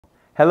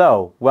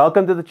Hello,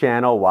 welcome to the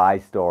channel Why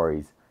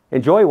Stories.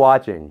 Enjoy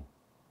watching.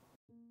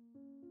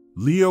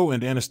 Leo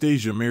and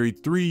Anastasia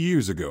married 3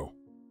 years ago.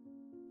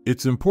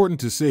 It's important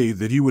to say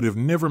that he would have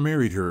never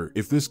married her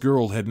if this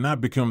girl had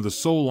not become the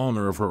sole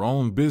owner of her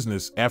own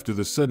business after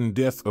the sudden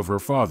death of her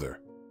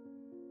father.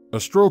 A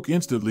stroke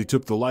instantly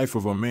took the life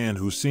of a man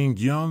who seemed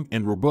young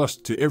and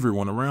robust to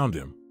everyone around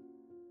him.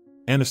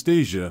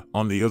 Anastasia,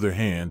 on the other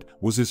hand,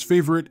 was his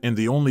favorite and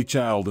the only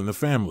child in the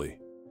family.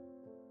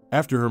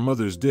 After her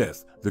mother's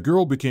death, the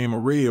girl became a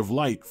ray of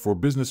light for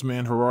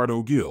businessman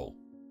Gerardo Gil.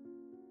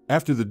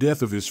 After the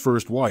death of his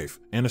first wife,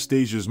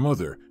 Anastasia's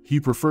mother, he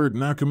preferred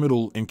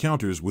non-committal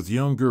encounters with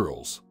young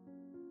girls.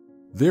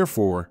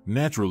 Therefore,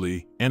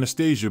 naturally,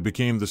 Anastasia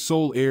became the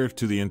sole heir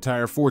to the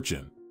entire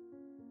fortune.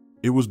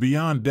 It was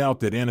beyond doubt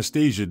that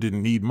Anastasia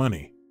didn't need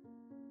money.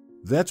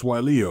 That's why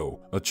Leo,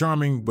 a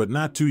charming but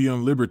not too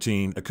young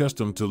libertine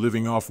accustomed to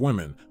living off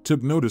women,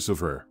 took notice of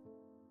her.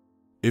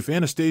 If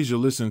Anastasia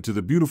listened to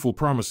the beautiful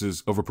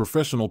promises of a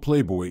professional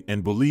playboy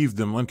and believed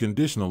them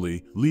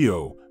unconditionally,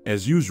 Leo,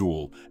 as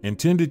usual,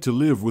 intended to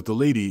live with the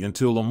lady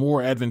until a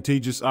more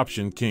advantageous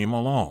option came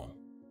along.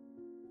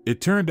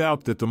 It turned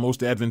out that the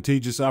most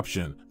advantageous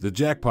option, the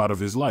jackpot of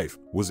his life,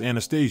 was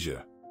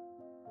Anastasia.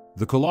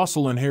 The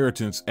colossal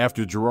inheritance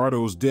after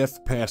Gerardo's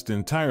death passed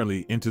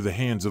entirely into the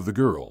hands of the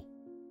girl.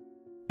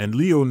 And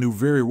Leo knew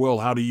very well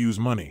how to use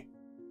money.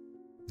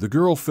 The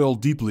girl fell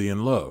deeply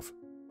in love.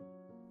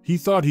 He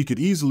thought he could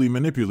easily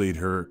manipulate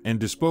her and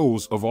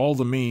dispose of all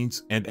the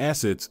means and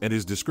assets at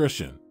his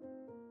discretion.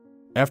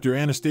 After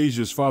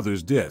Anastasia's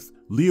father's death,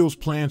 Leo's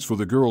plans for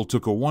the girl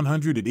took a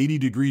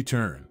 180-degree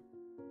turn.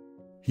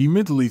 He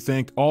mentally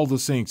thanked all the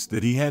saints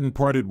that he hadn't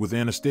parted with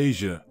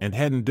Anastasia and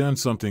hadn't done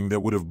something that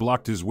would have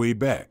blocked his way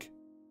back.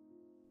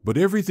 But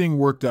everything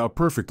worked out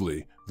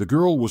perfectly. The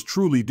girl was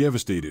truly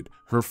devastated.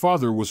 Her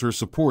father was her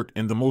support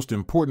and the most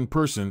important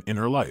person in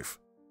her life.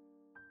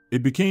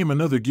 It became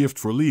another gift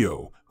for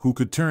Leo, who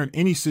could turn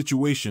any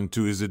situation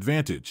to his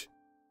advantage.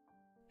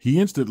 He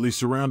instantly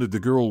surrounded the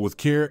girl with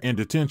care and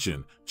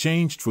attention,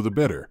 changed for the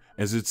better,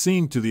 as it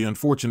seemed to the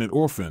unfortunate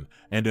orphan,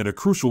 and at a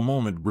crucial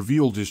moment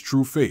revealed his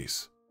true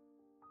face.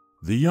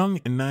 The young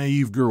and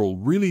naive girl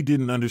really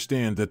didn't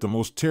understand that the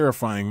most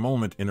terrifying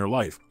moment in her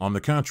life, on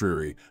the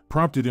contrary,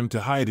 prompted him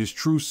to hide his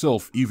true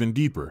self even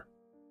deeper.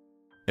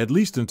 At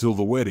least until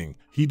the wedding,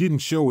 he didn't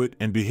show it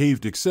and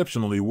behaved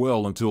exceptionally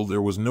well until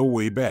there was no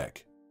way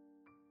back.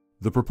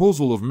 The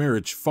proposal of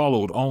marriage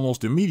followed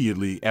almost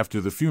immediately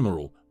after the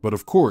funeral, but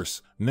of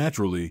course,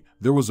 naturally,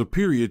 there was a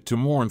period to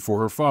mourn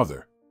for her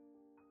father.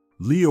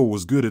 Leo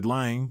was good at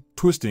lying,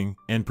 twisting,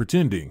 and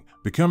pretending,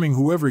 becoming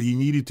whoever he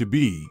needed to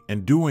be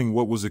and doing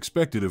what was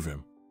expected of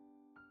him.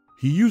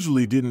 He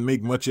usually didn't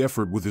make much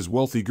effort with his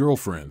wealthy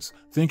girlfriends,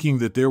 thinking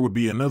that there would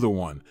be another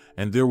one,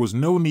 and there was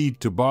no need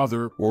to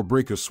bother or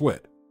break a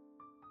sweat.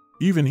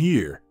 Even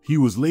here, he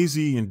was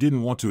lazy and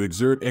didn't want to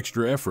exert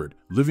extra effort,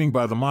 living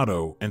by the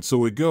motto, and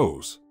so it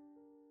goes.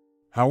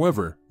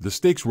 However, the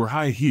stakes were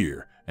high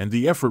here, and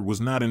the effort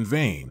was not in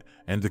vain,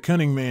 and the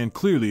cunning man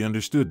clearly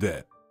understood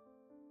that.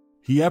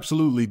 He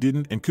absolutely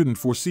didn't and couldn't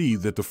foresee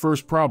that the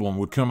first problem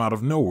would come out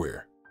of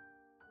nowhere.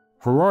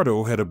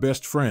 Gerardo had a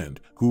best friend,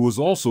 who was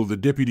also the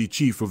deputy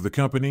chief of the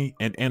company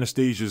and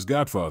Anastasia's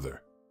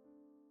godfather.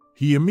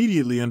 He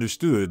immediately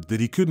understood that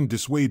he couldn't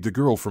dissuade the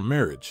girl from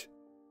marriage.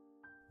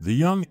 The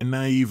young and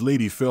naive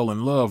lady fell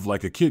in love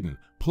like a kitten,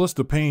 plus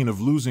the pain of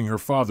losing her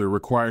father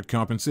required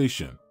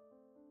compensation.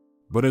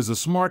 But as a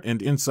smart and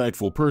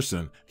insightful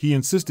person, he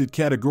insisted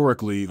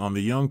categorically on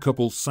the young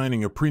couple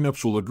signing a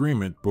prenuptial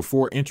agreement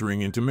before entering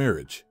into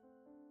marriage.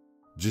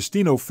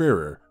 Justino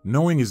Ferrer,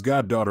 knowing his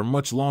goddaughter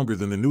much longer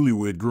than the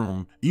newlywed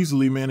groom,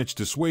 easily managed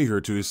to sway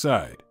her to his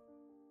side.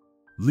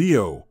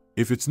 "Leo,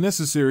 if it's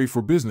necessary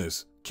for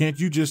business, can't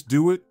you just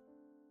do it?"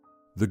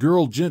 The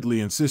girl gently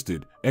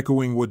insisted,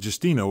 echoing what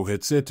Justino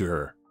had said to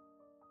her.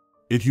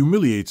 "It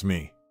humiliates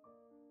me.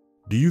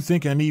 Do you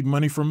think I need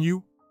money from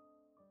you?"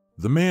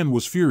 The man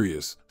was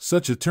furious.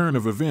 Such a turn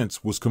of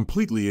events was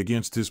completely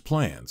against his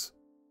plans.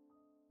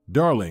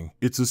 "Darling,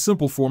 it's a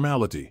simple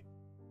formality.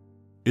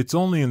 It's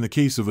only in the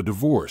case of a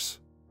divorce.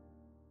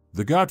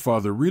 The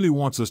godfather really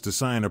wants us to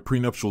sign a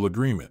prenuptial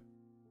agreement.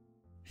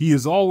 He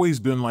has always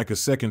been like a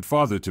second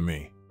father to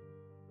me.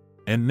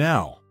 And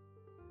now..."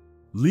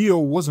 Leo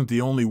wasn't the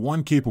only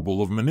one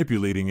capable of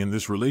manipulating in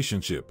this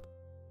relationship.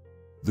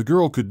 The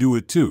girl could do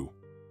it too.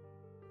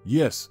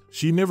 Yes,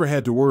 she never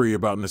had to worry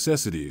about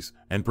necessities,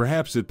 and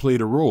perhaps it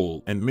played a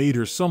role and made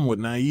her somewhat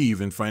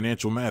naive in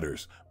financial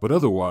matters, but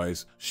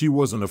otherwise, she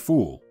wasn't a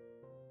fool.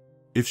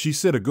 If she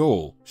set a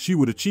goal, she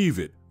would achieve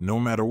it, no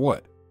matter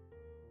what.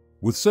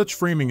 With such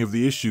framing of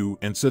the issue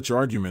and such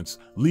arguments,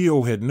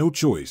 Leo had no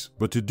choice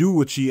but to do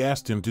what she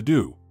asked him to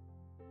do.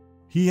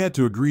 He had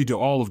to agree to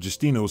all of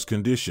Justino's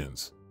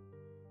conditions.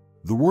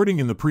 The wording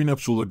in the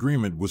prenuptial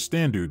agreement was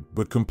standard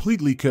but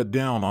completely cut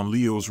down on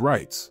Leo's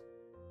rights.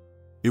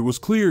 It was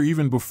clear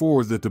even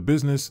before that the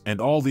business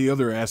and all the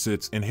other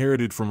assets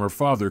inherited from her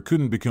father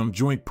couldn't become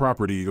joint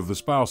property of the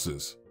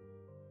spouses.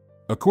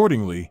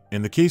 Accordingly,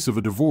 in the case of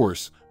a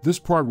divorce, This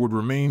part would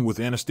remain with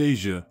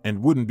Anastasia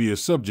and wouldn't be a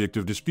subject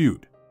of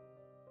dispute.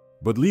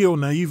 But Leo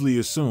naively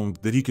assumed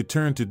that he could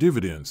turn to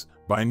dividends,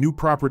 buy new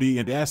property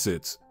and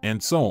assets,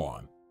 and so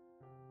on.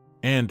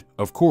 And,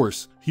 of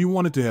course, he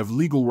wanted to have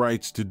legal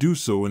rights to do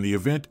so in the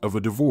event of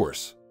a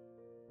divorce.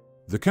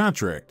 The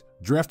contract,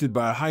 drafted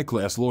by a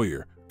high-class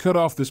lawyer, cut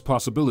off this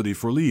possibility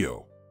for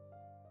Leo.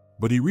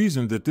 But he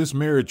reasoned that this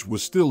marriage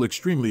was still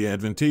extremely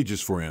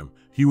advantageous for him.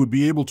 He would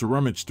be able to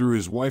rummage through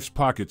his wife's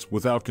pockets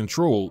without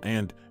control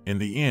and, in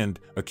the end,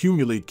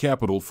 accumulate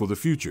capital for the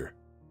future.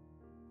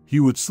 He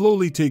would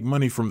slowly take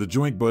money from the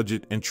joint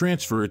budget and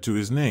transfer it to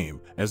his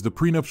name, as the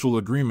prenuptial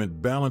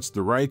agreement balanced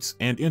the rights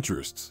and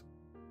interests.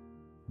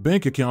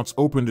 Bank accounts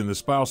opened in the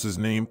spouse's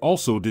name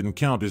also didn't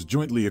count as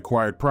jointly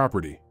acquired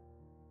property.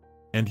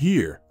 And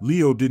here,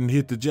 Leo didn't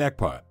hit the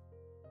jackpot.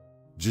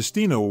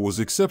 Justino was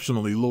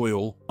exceptionally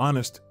loyal,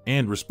 honest,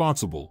 and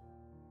responsible.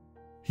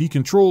 He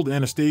controlled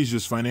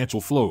Anastasia's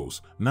financial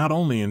flows, not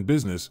only in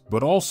business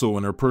but also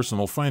in her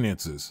personal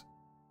finances.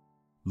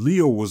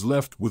 Leo was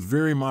left with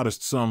very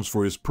modest sums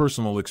for his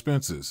personal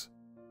expenses.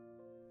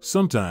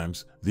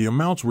 Sometimes, the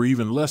amounts were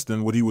even less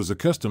than what he was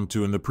accustomed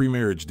to in the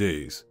pre-marriage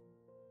days.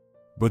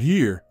 But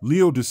here,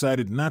 Leo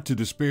decided not to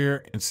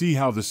despair and see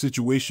how the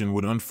situation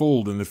would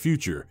unfold in the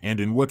future and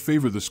in what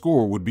favor the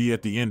score would be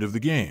at the end of the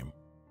game.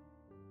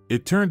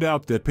 It turned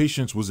out that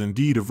patience was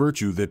indeed a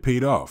virtue that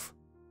paid off.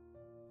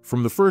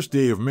 From the first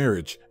day of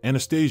marriage,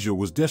 Anastasia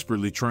was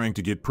desperately trying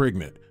to get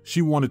pregnant.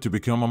 She wanted to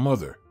become a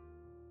mother.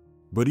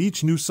 But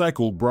each new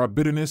cycle brought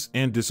bitterness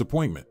and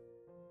disappointment.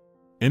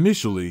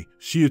 Initially,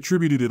 she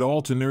attributed it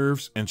all to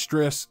nerves and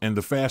stress and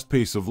the fast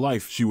pace of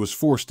life she was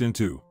forced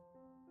into.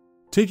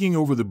 Taking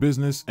over the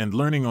business and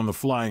learning on the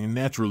fly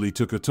naturally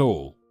took a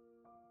toll.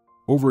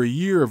 Over a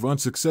year of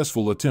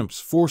unsuccessful attempts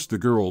forced the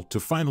girl to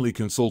finally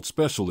consult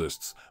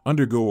specialists,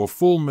 undergo a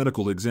full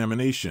medical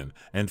examination,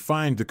 and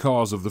find the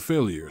cause of the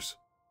failures.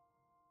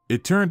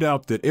 It turned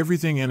out that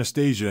everything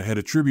Anastasia had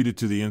attributed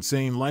to the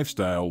insane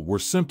lifestyle were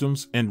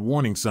symptoms and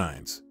warning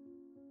signs.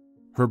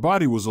 Her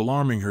body was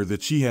alarming her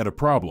that she had a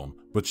problem,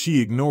 but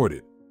she ignored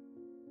it.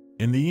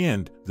 In the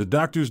end, the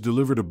doctors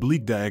delivered a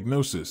bleak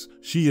diagnosis.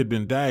 She had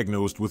been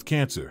diagnosed with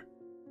cancer.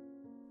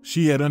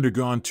 She had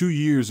undergone 2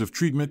 years of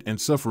treatment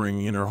and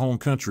suffering in her home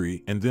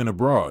country and then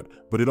abroad,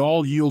 but it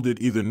all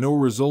yielded either no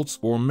results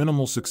or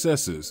minimal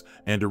successes,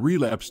 and a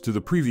relapse to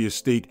the previous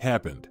state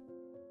happened.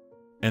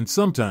 And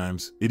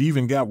sometimes, it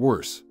even got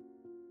worse.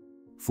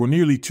 For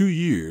nearly 2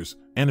 years,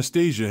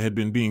 Anastasia had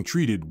been being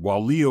treated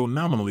while Leo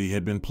nominally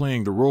had been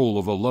playing the role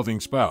of a loving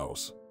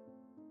spouse.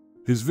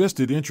 His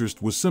vested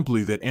interest was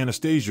simply that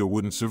Anastasia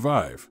wouldn't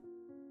survive.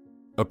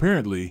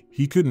 Apparently,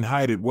 he couldn't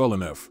hide it well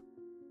enough.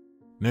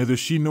 Neither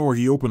she nor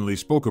he openly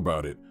spoke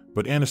about it,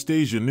 but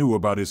Anastasia knew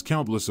about his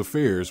countless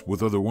affairs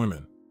with other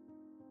women.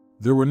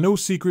 There were no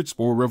secrets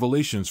or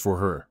revelations for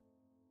her.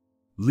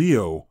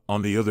 Leo,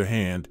 on the other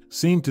hand,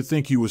 seemed to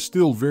think he was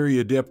still very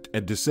adept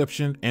at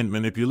deception and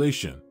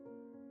manipulation.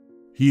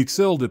 He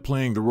excelled at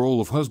playing the role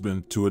of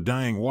husband to a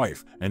dying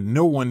wife, and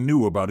no one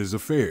knew about his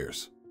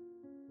affairs.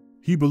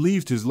 He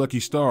believed his lucky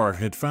star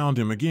had found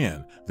him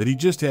again, that he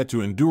just had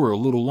to endure a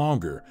little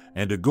longer,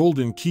 and a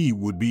golden key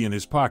would be in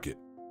his pocket.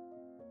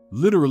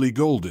 Literally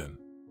golden.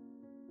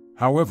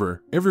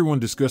 However, everyone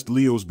discussed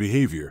Leo's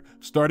behavior,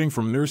 starting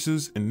from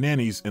nurses and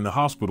nannies in the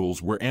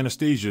hospitals where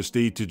Anastasia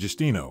stayed to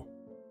Justino.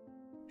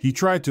 He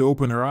tried to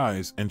open her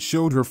eyes and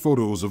showed her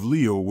photos of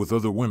Leo with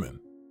other women.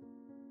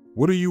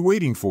 What are you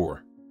waiting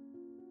for?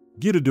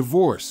 Get a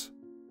divorce.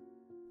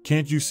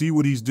 Can't you see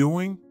what he's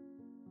doing?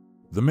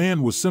 The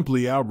man was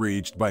simply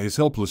outraged by his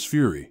helpless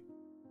fury.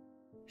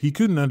 He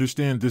couldn't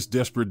understand this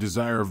desperate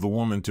desire of the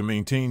woman to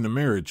maintain the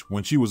marriage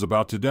when she was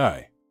about to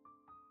die.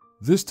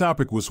 This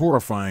topic was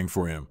horrifying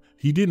for him.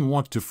 He didn't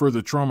want to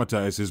further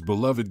traumatize his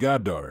beloved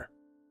goddaughter.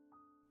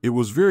 It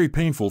was very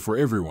painful for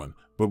everyone,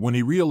 but when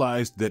he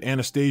realized that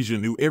Anastasia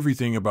knew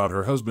everything about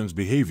her husband's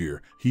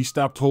behavior, he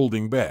stopped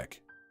holding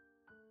back.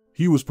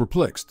 He was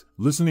perplexed,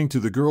 listening to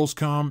the girl's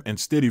calm and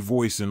steady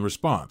voice in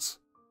response.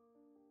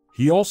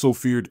 He also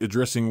feared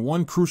addressing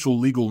one crucial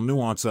legal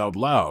nuance out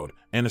loud.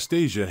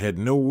 Anastasia had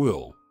no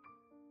will.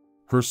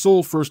 Her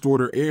sole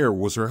first-order heir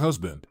was her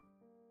husband.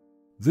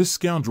 This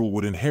scoundrel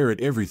would inherit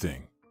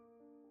everything.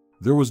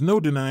 There was no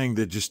denying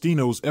that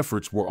Justino's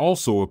efforts were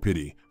also a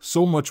pity.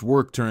 So much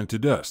work turned to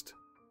dust.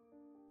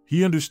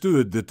 He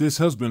understood that this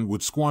husband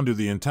would squander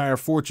the entire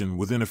fortune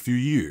within a few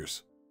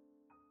years.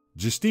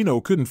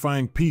 Justino couldn't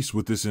find peace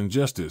with this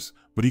injustice,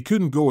 but he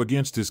couldn't go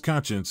against his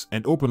conscience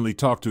and openly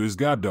talk to his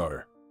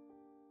goddaughter.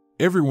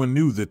 Everyone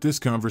knew that this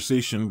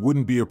conversation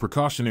wouldn't be a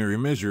precautionary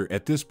measure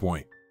at this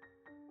point.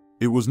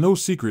 It was no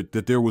secret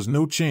that there was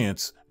no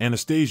chance.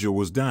 Anastasia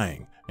was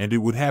dying, and it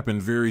would happen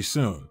very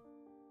soon.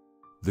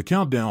 The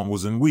countdown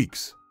was in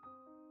weeks.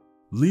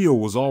 Leo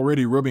was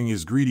already rubbing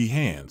his greedy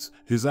hands,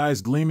 his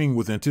eyes gleaming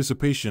with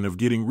anticipation of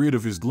getting rid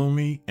of his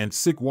gloomy and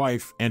sick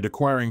wife and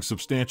acquiring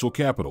substantial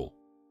capital.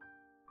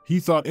 He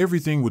thought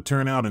everything would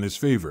turn out in his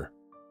favor.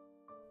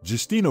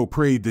 Justino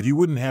prayed that he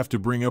wouldn't have to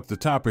bring up the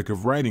topic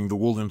of righting the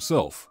will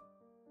himself.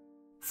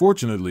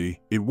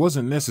 Fortunately, it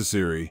wasn't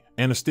necessary.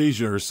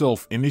 Anastasia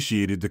herself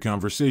initiated the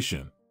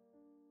conversation.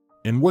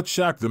 And what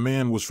shocked the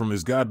man was from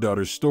his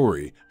goddaughter's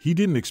story. He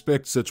didn't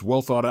expect such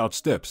well-thought-out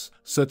steps,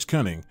 such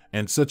cunning,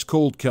 and such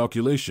cold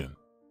calculation.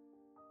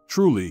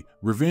 Truly,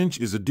 revenge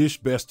is a dish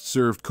best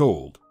served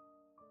cold.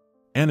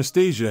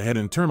 Anastasia had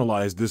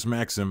internalized this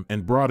maxim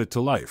and brought it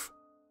to life.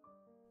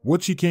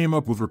 What she came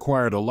up with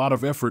required a lot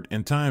of effort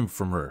and time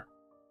from her.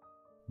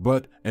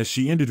 But, as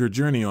she ended her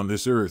journey on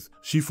this earth,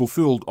 she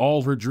fulfilled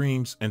all her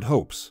dreams and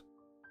hopes.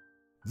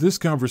 This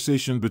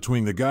conversation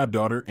between the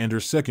goddaughter and her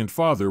second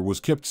father was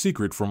kept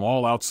secret from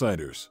all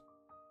outsiders.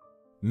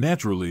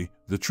 Naturally,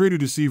 the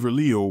traitor-deceiver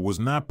Leo was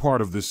not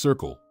part of this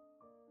circle.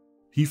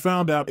 He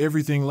found out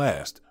everything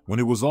last, when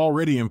it was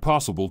already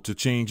impossible to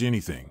change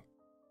anything.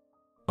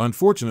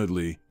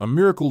 Unfortunately, a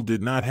miracle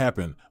did not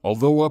happen,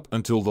 although up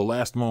until the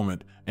last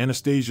moment,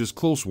 Anastasia's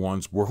close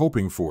ones were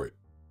hoping for it.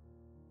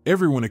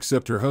 Everyone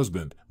except her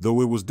husband,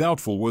 though it was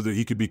doubtful whether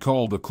he could be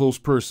called a close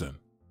person.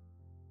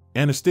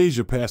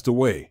 Anastasia passed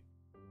away.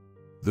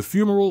 The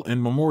funeral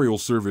and memorial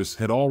service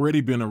had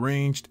already been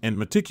arranged and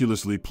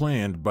meticulously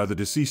planned by the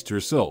deceased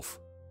herself.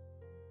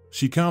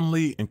 She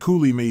calmly and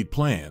coolly made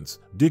plans,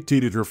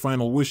 dictated her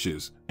final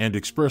wishes, and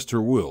expressed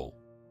her will.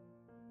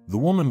 The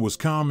woman was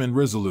calm and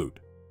resolute.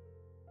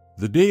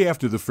 The day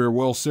after the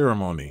farewell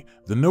ceremony,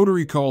 the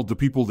notary called the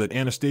people that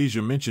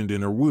Anastasia mentioned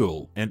in her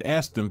will and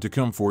asked them to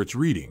come for its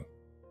reading.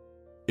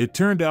 It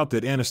turned out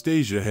that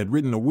Anastasia had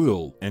written a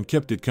will and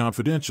kept it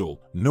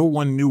confidential. No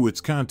one knew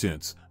its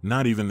contents,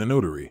 not even the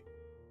notary.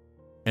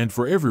 And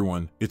for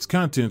everyone, its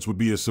contents would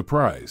be a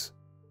surprise.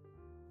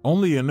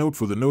 Only a note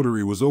for the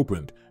notary was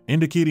opened,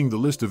 indicating the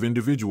list of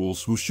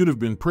individuals who should have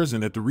been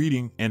present at the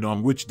reading and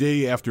on which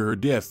day after her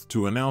death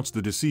to announce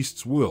the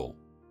deceased's will.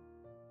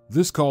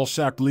 This call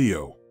shocked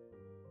Leo.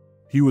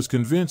 He was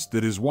convinced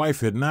that his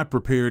wife had not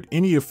prepared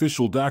any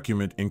official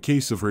document in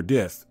case of her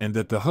death and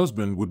that the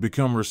husband would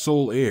become her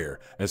sole heir,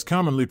 as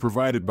commonly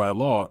provided by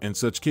law in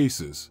such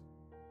cases.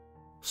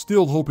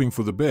 Still hoping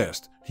for the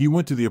best, he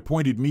went to the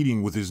appointed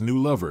meeting with his new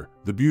lover,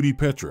 the beauty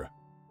Petra.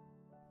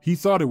 He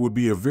thought it would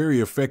be a very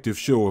effective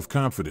show of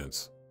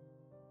confidence.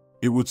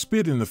 It would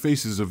spit in the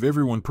faces of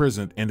everyone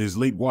present and his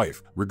late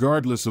wife,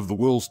 regardless of the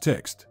will's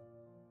text.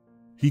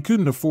 He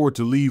couldn't afford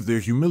to leave there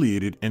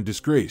humiliated and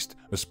disgraced,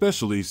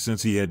 especially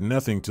since he had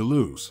nothing to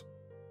lose.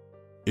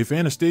 If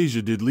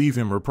Anastasia did leave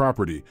him her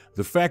property,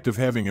 the fact of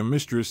having a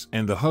mistress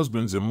and the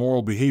husband's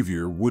immoral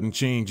behavior wouldn't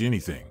change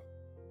anything.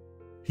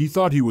 He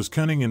thought he was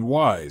cunning and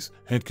wise,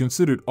 had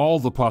considered all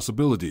the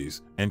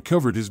possibilities, and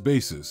covered his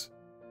bases.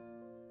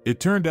 It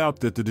turned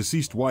out that the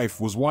deceased wife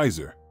was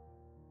wiser.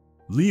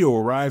 Leo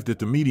arrived at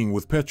the meeting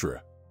with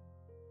Petra.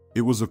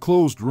 It was a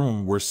closed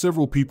room where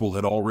several people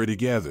had already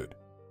gathered.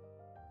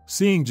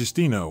 Seeing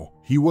Justino,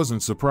 he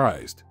wasn't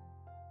surprised.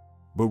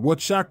 But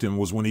what shocked him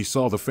was when he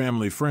saw the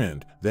family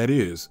friend, that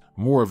is,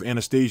 more of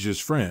Anastasia's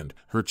friend,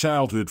 her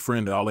childhood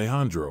friend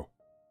Alejandro.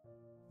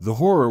 The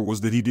horror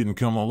was that he didn't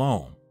come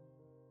alone.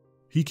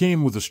 He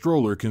came with a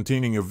stroller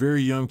containing a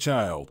very young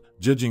child,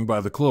 judging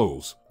by the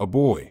clothes, a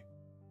boy.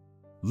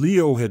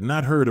 Leo had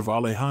not heard of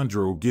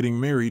Alejandro getting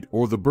married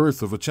or the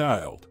birth of a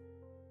child.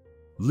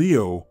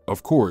 Leo,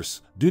 of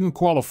course, didn't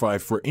qualify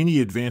for any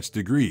advanced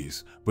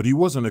degrees, but he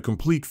wasn't a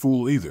complete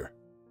fool either.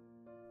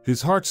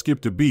 His heart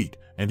skipped a beat,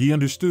 and he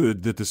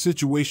understood that the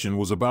situation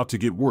was about to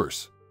get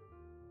worse.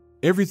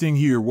 Everything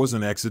here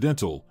wasn't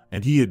accidental,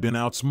 and he had been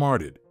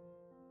outsmarted.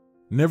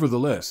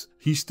 Nevertheless,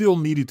 he still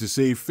needed to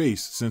save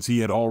face since he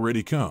had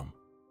already come.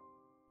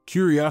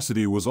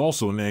 Curiosity was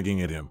also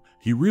nagging at him.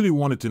 He really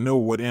wanted to know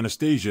what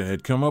Anastasia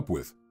had come up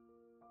with,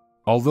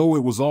 although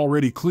it was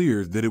already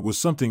clear that it was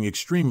something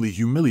extremely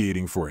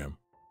humiliating for him.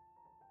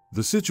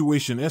 The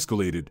situation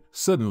escalated.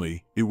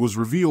 Suddenly, it was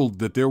revealed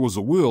that there was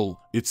a will,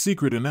 its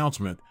secret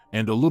announcement,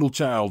 and a little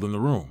child in the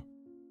room.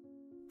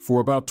 For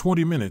about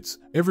 20 minutes,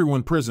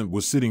 everyone present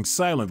was sitting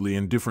silently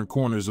in different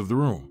corners of the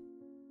room.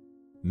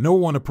 No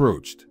one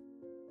approached.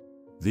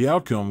 The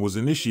outcome was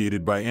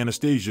initiated by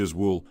Anastasia's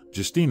will.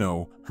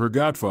 Justino, her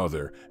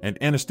godfather,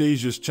 and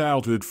Anastasia's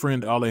childhood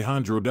friend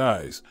Alejandro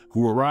dies,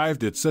 who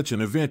arrived at such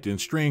an event in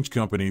strange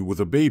company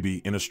with a baby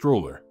in a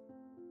stroller.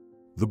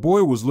 The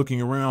boy was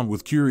looking around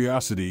with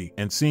curiosity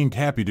and seemed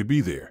happy to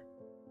be there.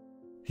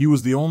 He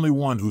was the only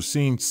one who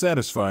seemed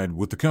satisfied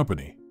with the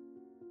company.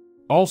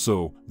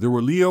 Also, there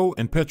were Leo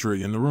and Petra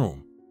in the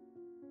room.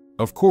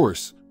 Of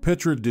course,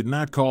 Petra did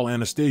not call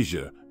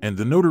Anastasia, and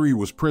the notary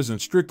was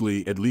present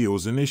strictly at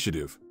Leo's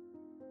initiative.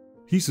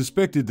 He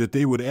suspected that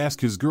they would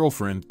ask his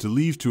girlfriend to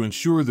leave to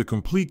ensure the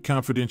complete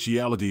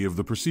confidentiality of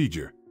the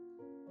procedure.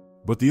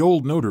 But the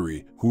old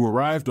notary, who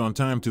arrived on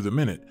time to the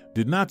minute,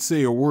 did not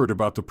say a word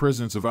about the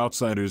presence of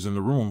outsiders in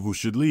the room who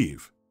should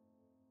leave.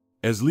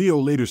 As Leo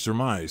later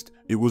surmised,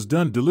 it was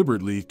done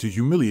deliberately to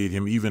humiliate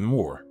him even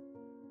more.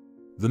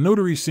 The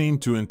notary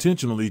seemed to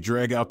intentionally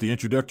drag out the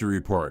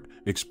introductory part,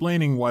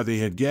 explaining why they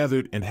had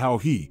gathered and how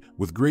he,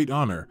 with great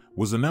honor,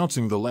 was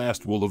announcing the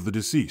last will of the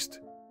deceased.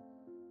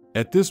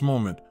 At this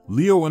moment,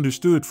 Leo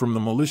understood from the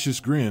malicious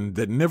grin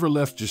that never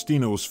left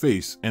Justino's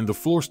face and the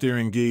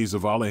floor-staring gaze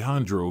of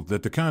Alejandro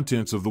that the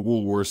contents of the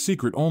will were a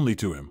secret only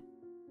to him.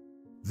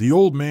 The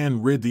old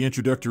man read the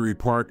introductory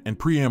part and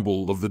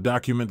preamble of the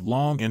document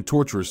long and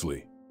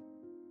tortuously.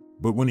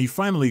 But when he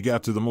finally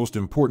got to the most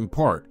important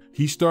part,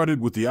 he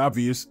started with the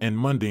obvious and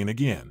mundane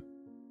again.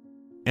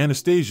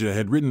 Anastasia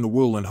had written the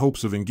will in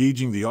hopes of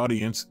engaging the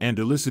audience and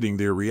eliciting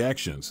their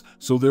reactions,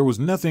 so there was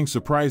nothing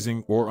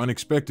surprising or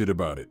unexpected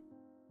about it.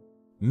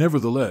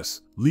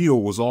 Nevertheless, Leo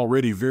was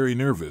already very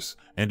nervous,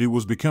 and it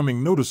was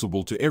becoming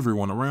noticeable to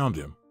everyone around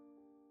him.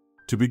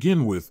 To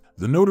begin with,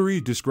 the notary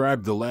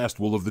described the last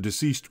will of the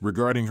deceased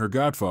regarding her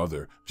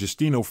godfather,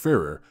 Justino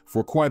Ferrer,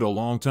 for quite a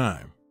long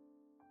time.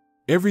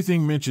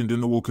 Everything mentioned in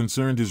the will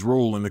concerned his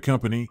role in the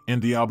company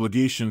and the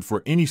obligation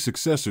for any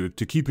successor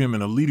to keep him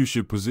in a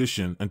leadership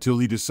position until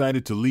he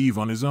decided to leave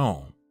on his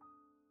own.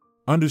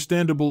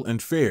 Understandable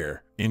and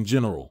fair, in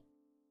general.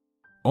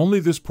 Only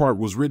this part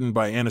was written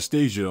by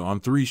Anastasia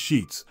on 3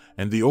 sheets,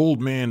 and the old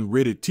man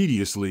read it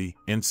tediously,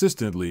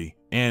 insistently,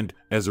 and,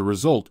 as a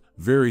result,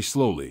 very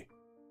slowly.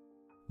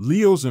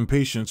 Leo's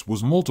impatience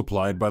was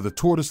multiplied by the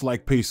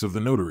tortoise-like pace of the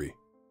notary.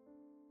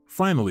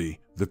 Finally,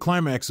 the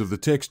climax of the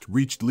text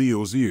reached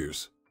Leo's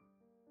ears.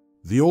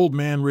 The old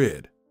man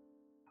read,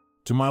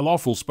 "To my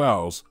lawful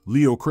spouse,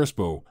 Leo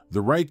Crespo,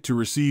 the right to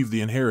receive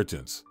the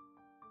inheritance."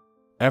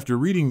 After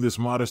reading this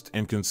modest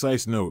and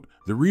concise note,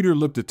 the reader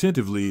looked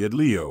attentively at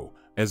Leo,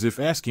 as if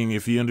asking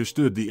if he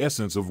understood the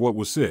essence of what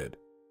was said.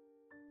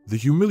 The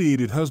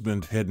humiliated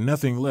husband had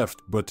nothing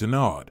left but to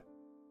nod.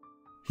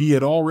 He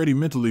had already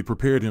mentally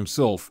prepared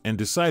himself and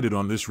decided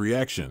on this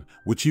reaction,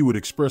 which he would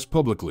express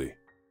publicly.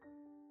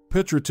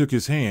 Petra took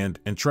his hand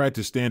and tried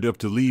to stand up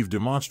to leave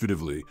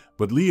demonstratively,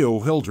 but Leo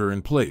held her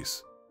in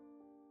place.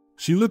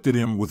 She looked at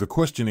him with a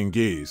questioning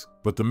gaze,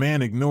 but the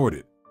man ignored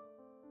it.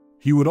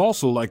 He would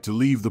also like to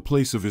leave the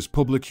place of his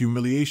public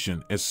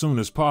humiliation as soon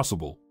as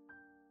possible.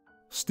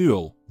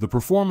 Still, the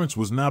performance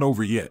was not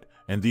over yet,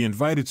 and the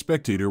invited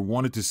spectator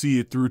wanted to see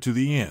it through to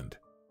the end.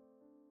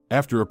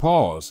 After a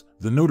pause,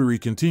 the notary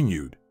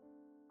continued,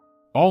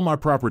 "All my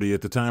property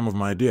at the time of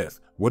my death,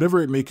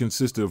 whatever it may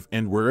consist of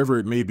and wherever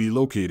it may be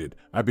located,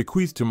 I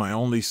bequeath to my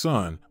only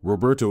son,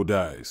 Roberto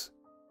Dies.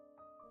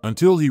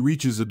 Until he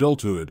reaches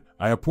adulthood,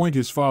 I appoint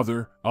his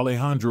father,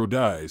 Alejandro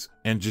Dies,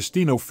 and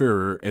Justino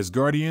Ferrer as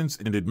guardians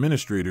and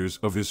administrators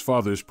of his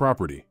father's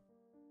property.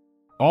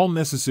 All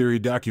necessary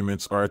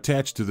documents are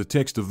attached to the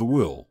text of the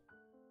will."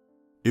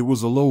 It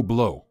was a low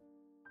blow.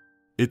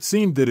 It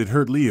seemed that it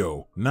hurt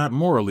Leo, not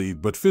morally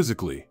but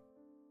physically.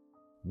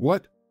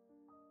 What?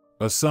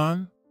 A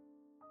son?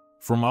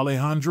 From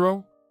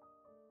Alejandro?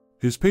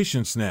 His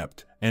patience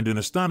snapped, and an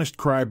astonished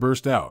cry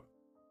burst out.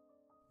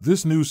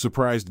 This news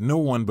surprised no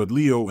one but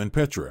Leo and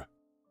Petra.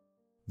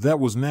 That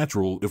was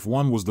natural if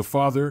one was the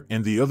father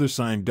and the other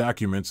signed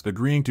documents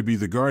agreeing to be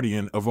the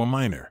guardian of a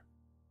minor.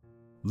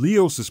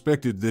 Leo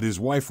suspected that his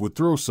wife would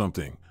throw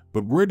something,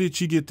 but where did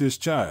she get this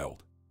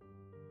child?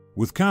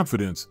 With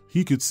confidence,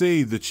 he could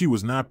say that she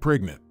was not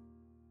pregnant.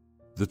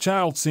 The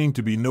child seemed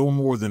to be no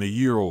more than a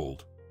year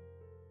old.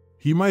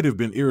 He might have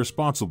been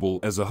irresponsible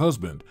as a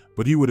husband,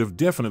 but he would have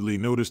definitely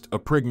noticed a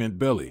pregnant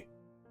belly.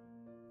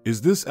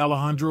 "Is this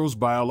Alejandro's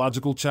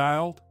biological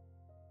child?"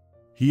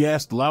 he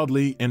asked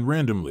loudly and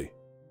randomly.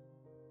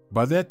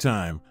 By that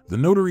time, the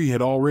notary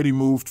had already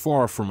moved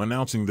far from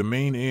announcing the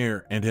main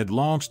heir and had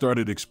long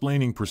started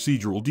explaining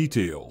procedural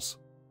details.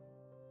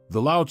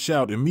 The loud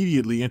shout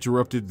immediately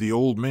interrupted the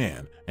old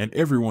man, and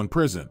everyone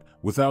present,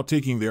 without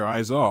taking their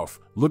eyes off,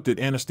 looked at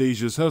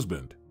Anastasia's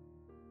husband.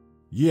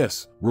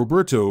 "Yes,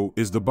 Roberto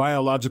is the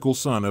biological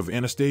son of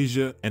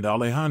Anastasia and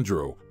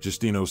Alejandro,"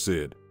 Justino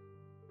said.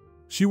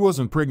 "She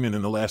wasn't pregnant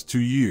in the last 2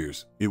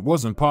 years. It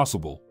wasn't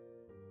possible."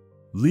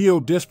 Leo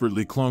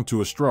desperately clung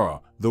to a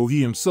straw, though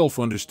he himself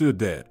understood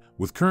that,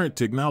 with current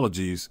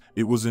technologies,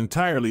 it was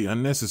entirely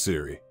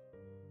unnecessary.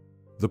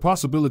 "The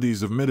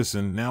possibilities of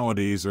medicine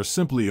nowadays are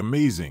simply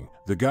amazing,"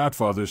 the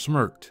godfather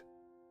smirked.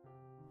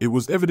 It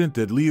was evident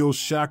that Leo's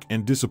shock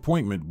and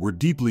disappointment were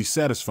deeply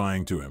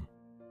satisfying to him.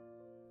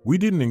 "We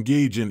didn't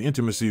engage in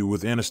intimacy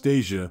with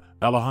Anastasia."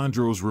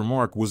 Alejandro's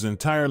remark was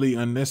entirely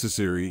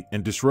unnecessary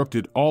and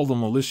disrupted all the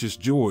malicious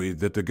joy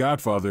that the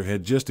godfather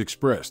had just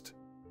expressed.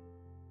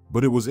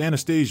 But it was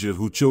Anastasia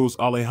who chose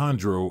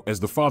Alejandro as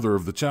the father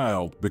of the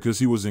child because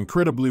he was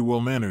incredibly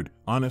well-mannered,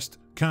 honest,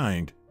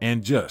 kind,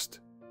 and just.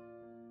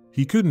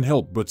 He couldn't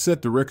help but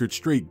set the record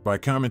straight by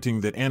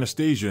commenting that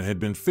Anastasia had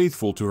been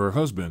faithful to her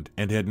husband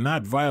and had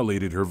not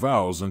violated her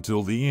vows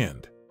until the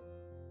end.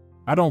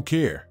 "I don't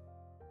care,"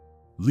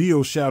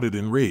 Leo shouted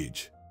in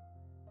rage.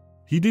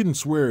 He didn't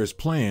swear as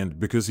planned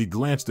because he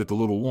glanced at the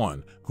little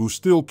one, who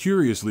still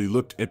curiously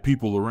looked at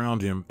people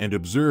around him and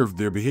observed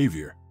their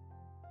behavior.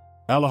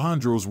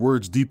 Alejandro's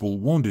words deeply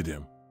wounded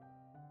him.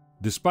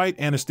 Despite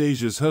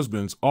Anastasia's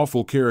husband's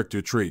awful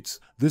character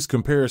traits, this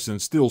comparison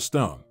still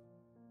stung.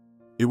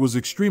 It was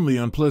extremely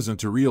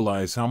unpleasant to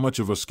realize how much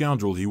of a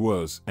scoundrel he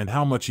was and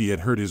how much he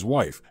had hurt his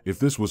wife, if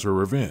this was her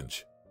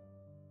revenge.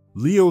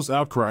 Leo's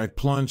outcry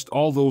plunged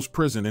all those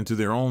present into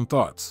their own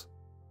thoughts.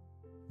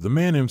 The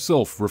man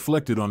himself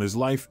reflected on his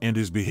life and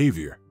his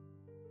behavior.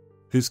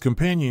 His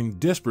companion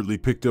desperately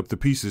picked up the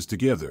pieces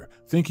together,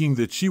 thinking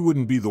that she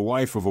wouldn't be the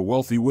wife of a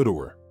wealthy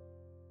widower.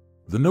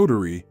 The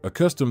notary,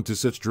 accustomed to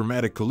such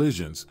dramatic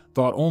collisions,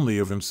 thought only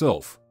of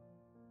himself.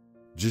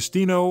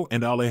 Justino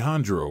and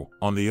Alejandro,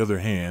 on the other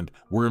hand,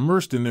 were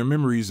immersed in their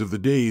memories of the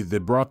day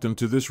that brought them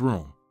to this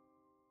room.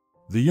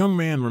 The young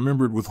man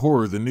remembered with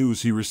horror the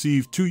news he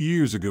received 2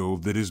 years ago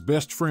that his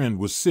best friend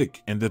was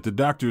sick and that the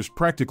doctors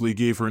practically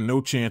gave her no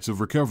chance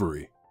of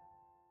recovery.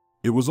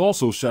 It was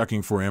also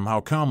shocking for him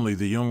how calmly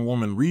the young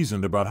woman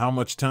reasoned about how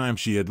much time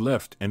she had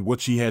left and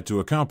what she had to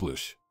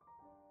accomplish.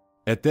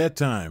 At that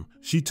time,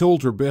 she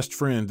told her best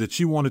friend that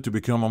she wanted to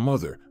become a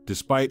mother,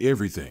 despite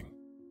everything.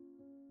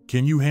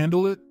 "Can you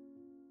handle it?"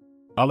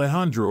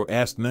 Alejandro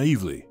asked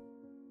naively.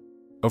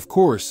 "Of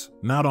course,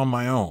 not on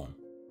my own.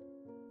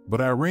 But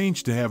I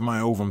arranged to have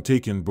my ovum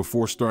taken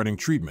before starting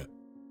treatment.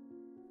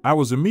 I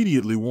was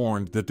immediately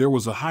warned that there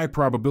was a high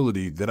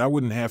probability that I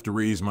wouldn't have to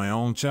raise my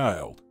own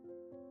child.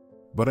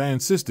 But I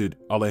insisted,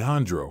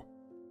 Alejandro.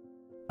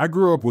 I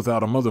grew up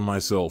without a mother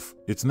myself.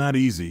 It's not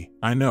easy,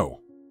 I know.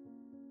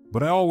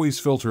 But I always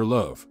felt her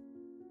love.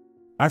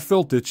 I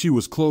felt that she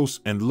was close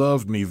and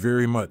loved me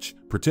very much,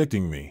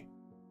 protecting me.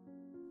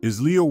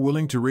 Is Leo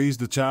willing to raise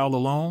the child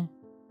alone?"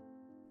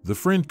 The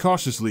friend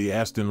cautiously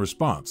asked in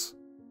response.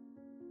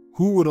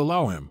 "Who would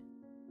allow him?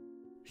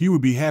 He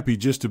would be happy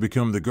just to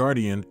become the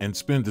guardian and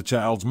spend the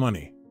child's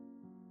money.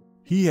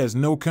 He has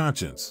no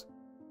conscience.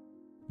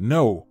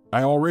 No,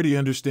 I already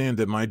understand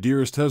that my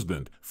dearest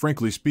husband,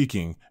 frankly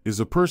speaking, is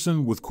a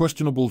person with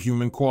questionable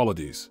human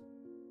qualities.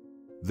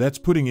 That's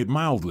putting it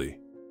mildly.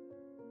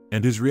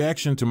 And his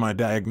reaction to my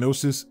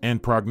diagnosis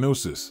and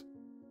prognosis.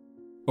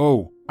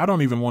 Oh, I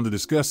don't even want to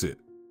discuss it.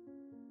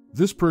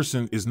 This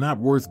person is not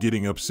worth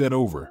getting upset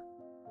over.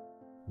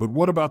 But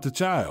what about the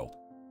child?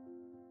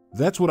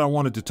 That's what I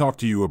wanted to talk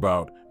to you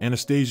about."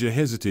 Anastasia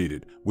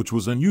hesitated, which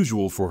was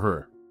unusual for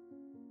her.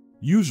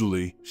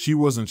 Usually, she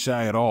wasn't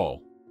shy at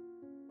all.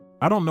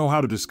 "I don't know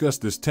how to discuss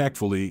this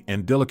tactfully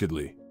and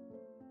delicately.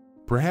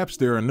 Perhaps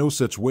there are no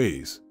such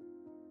ways.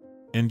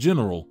 In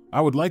general,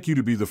 I would like you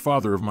to be the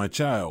father of my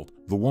child,"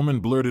 the woman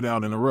blurted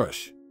out in a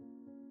rush.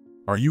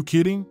 "Are you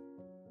kidding?"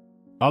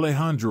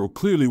 Alejandro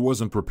clearly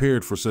wasn't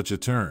prepared for such a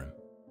turn.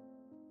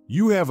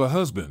 "You have a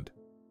husband."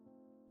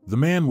 The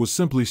man was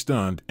simply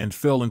stunned and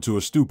fell into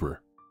a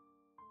stupor.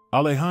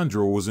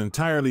 Alejandro was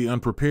entirely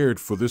unprepared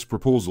for this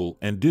proposal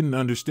and didn't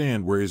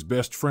understand where his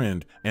best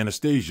friend,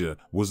 Anastasia,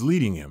 was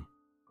leading him.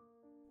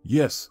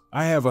 "Yes,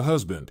 I have a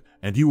husband,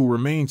 and he will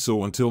remain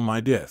so until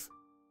my death.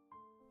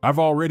 I've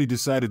already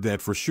decided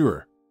that for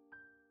sure."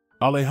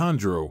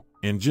 Alejandro,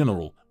 in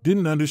general,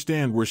 didn't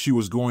understand where she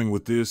was going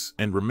with this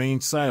and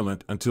remained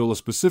silent until a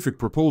specific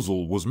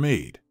proposal was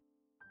made.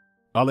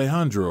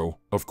 "Alejandro,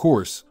 of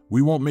course,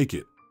 we won't make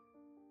it.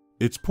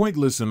 It's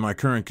pointless in my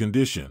current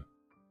condition.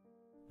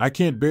 I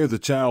can't bear the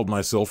child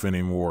myself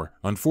anymore,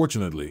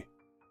 unfortunately.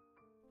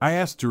 I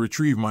asked to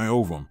retrieve my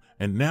ovum,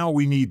 and now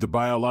we need the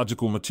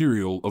biological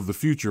material of the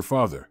future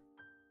father.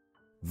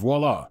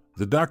 Voila,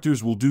 the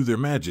doctors will do their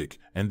magic,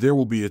 and there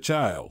will be a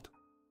child.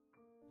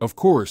 Of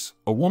course,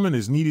 a woman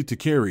is needed to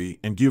carry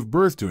and give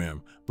birth to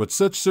him, but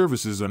such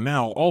services are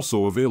now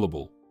also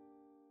available.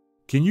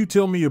 Can you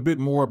tell me a bit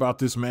more about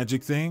this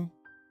magic thing?"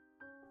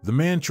 The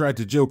man tried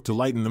to joke to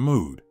lighten the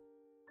mood.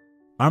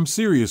 "I'm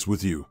serious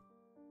with you."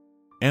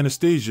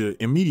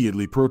 Anastasia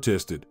immediately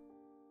protested.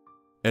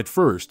 At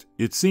first,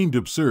 it seemed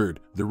absurd,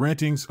 the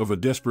rantings of a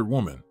desperate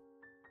woman.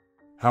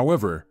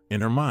 However,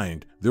 in her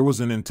mind, there was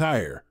an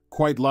entire,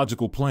 quite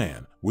logical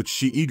plan, which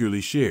she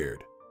eagerly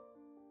shared.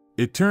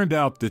 It turned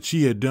out that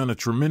she had done a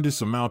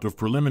tremendous amount of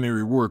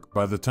preliminary work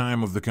by the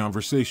time of the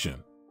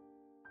conversation.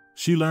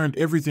 She learned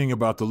everything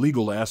about the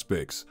legal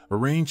aspects,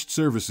 arranged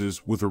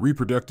services with a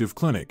reproductive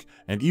clinic,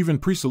 and even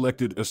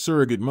pre-selected a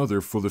surrogate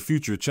mother for the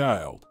future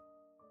child.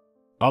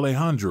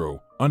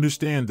 "Alejandro,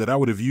 understand that I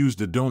would have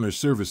used a donor's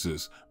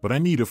services, but I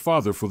need a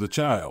father for the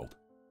child.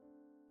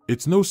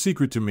 It's no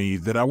secret to me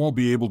that I won't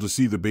be able to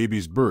see the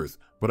baby's birth,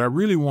 but I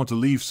really want to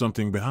leave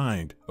something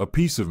behind, a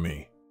piece of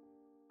me.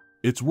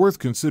 It's worth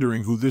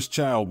considering who this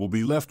child will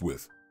be left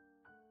with.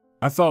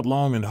 I thought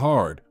long and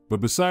hard,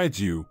 but besides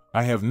you,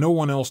 I have no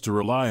one else to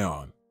rely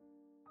on.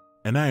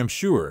 And I am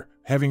sure,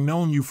 having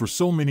known you for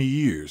so many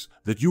years,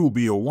 that you will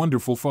be a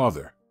wonderful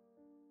father.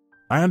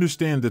 I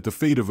understand that the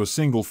fate of a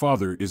single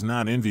father is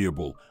not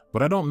enviable,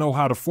 but I don't know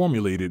how to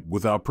formulate it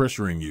without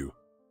pressuring you.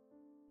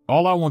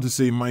 All I want to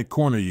say might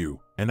corner you,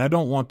 and I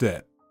don't want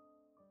that.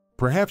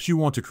 Perhaps you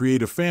want to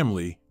create a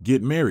family,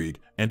 get married,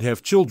 and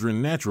have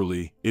children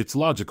naturally, it's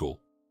logical.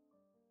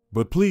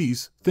 But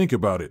please, think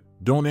about it,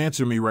 don't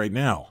answer me right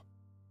now.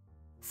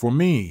 For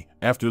me,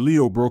 after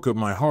Leo broke up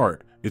my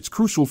heart, it's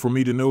crucial for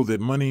me to know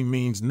that money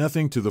means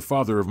nothing to the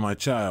father of my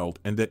child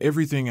and that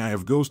everything I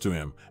have goes to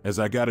him, as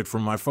I got it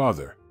from my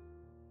father.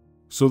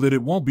 So that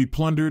it won't be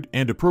plundered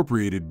and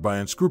appropriated by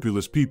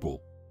unscrupulous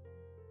people.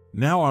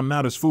 Now I'm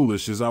not as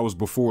foolish as I was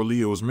before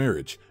Leo's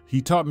marriage.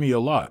 He taught me a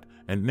lot,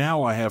 and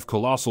now I have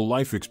colossal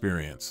life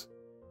experience.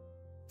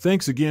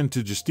 Thanks again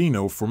to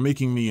Justino for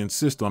making me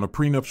insist on a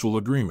prenuptial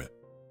agreement.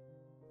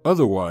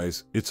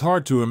 Otherwise, it's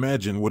hard to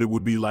imagine what it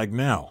would be like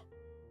now.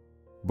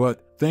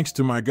 But, thanks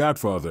to my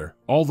godfather,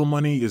 all the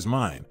money is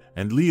mine,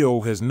 and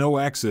Leo has no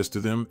access to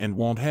them and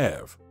won't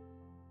have.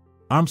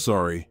 I'm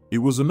sorry, it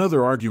was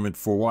another argument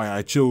for why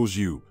I chose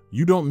you.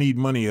 You don't need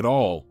money at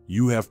all,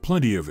 you have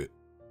plenty of it.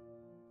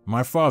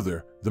 My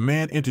father, the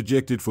man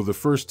interjected for the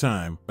first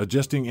time,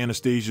 adjusting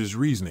Anastasia's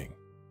reasoning.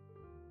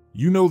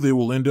 You know they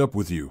will end up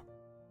with you.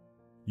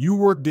 You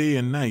work day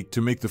and night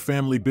to make the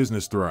family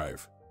business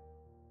thrive.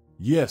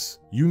 Yes,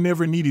 you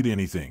never needed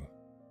anything.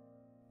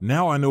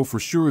 Now I know for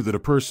sure that a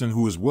person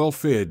who is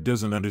well-fed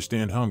doesn't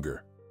understand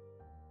hunger.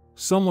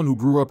 Someone who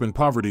grew up in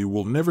poverty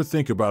will never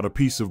think about a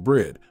piece of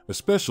bread,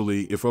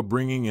 especially if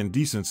upbringing and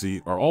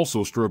decency are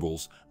also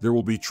struggles. There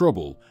will be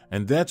trouble,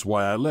 and that's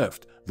why I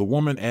left, the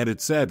woman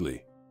added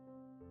sadly.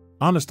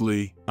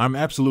 Honestly, I'm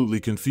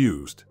absolutely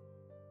confused.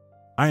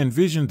 I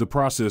envisioned the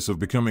process of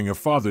becoming a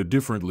father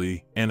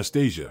differently,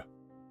 Anastasia.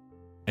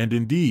 And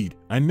indeed,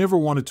 I never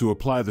wanted to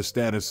apply the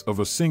status of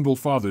a single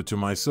father to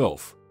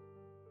myself.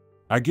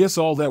 I guess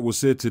all that was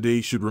said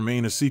today should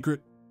remain a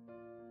secret?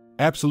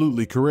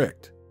 Absolutely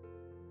correct.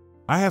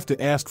 I have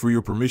to ask for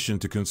your permission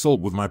to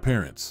consult with my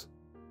parents.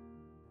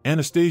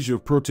 Anastasia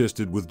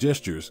protested with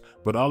gestures,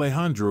 but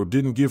Alejandro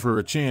didn't give her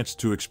a chance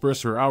to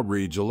express her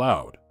outrage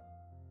aloud.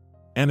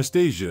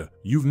 Anastasia,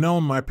 you've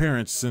known my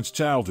parents since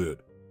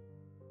childhood.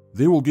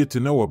 They will get to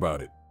know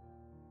about it.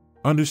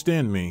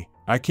 Understand me,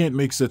 I can't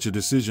make such a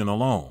decision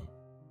alone.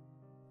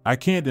 I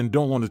can't and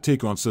don't want to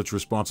take on such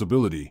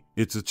responsibility.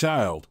 It's a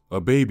child, a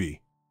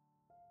baby.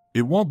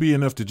 It won't be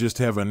enough to just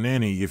have a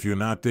nanny if you're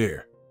not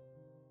there.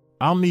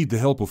 I'll need the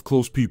help of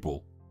close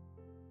people.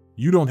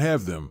 You don't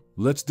have them,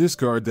 let's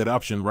discard that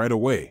option right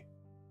away.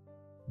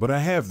 But I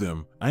have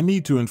them, I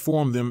need to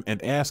inform them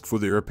and ask for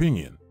their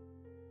opinion.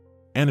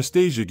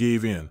 Anastasia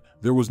gave in,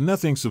 there was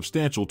nothing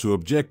substantial to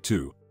object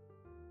to.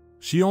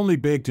 She only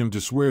begged him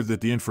to swear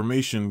that the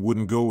information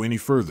wouldn't go any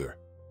further.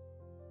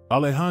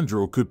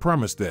 Alejandro could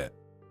promise that.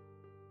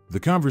 The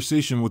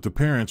conversation with the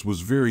parents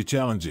was very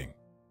challenging.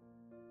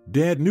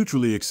 Dad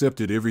neutrally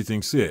accepted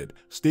everything said,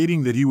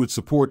 stating that he would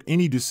support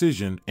any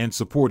decision and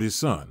support his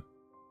son.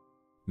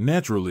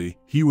 Naturally,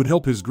 he would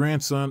help his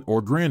grandson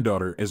or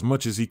granddaughter as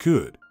much as he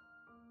could.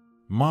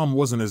 Mom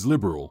wasn't as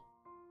liberal.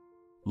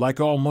 Like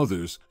all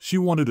mothers, she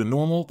wanted a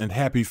normal and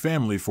happy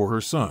family for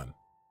her son.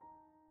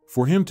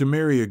 For him to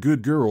marry a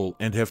good girl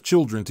and have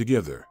children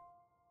together.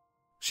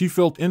 She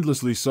felt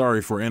endlessly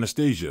sorry for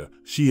Anastasia.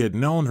 She had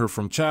known her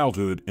from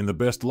childhood in the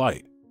best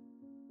light.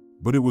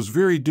 But it was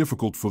very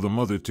difficult for the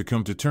mother to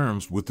come to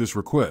terms with this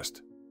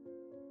request.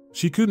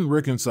 She couldn't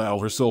reconcile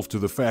herself to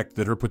the fact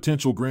that her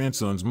potential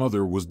grandson's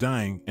mother was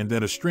dying and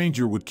that a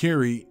stranger would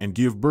carry and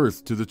give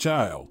birth to the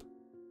child.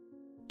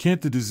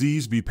 Can't the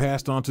disease be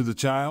passed on to the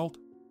child?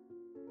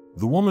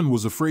 The woman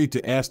was afraid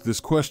to ask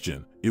this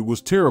question. It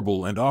was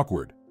terrible and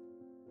awkward.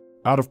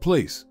 Out of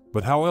place,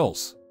 but how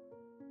else?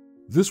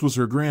 This was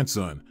her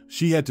grandson.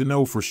 She had to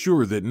know for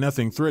sure that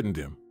nothing threatened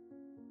him.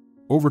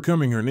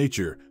 Overcoming her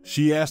nature,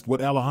 she asked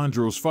what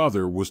Alejandro's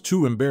father was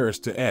too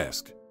embarrassed to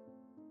ask.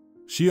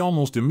 She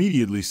almost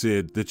immediately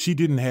said that she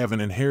didn't have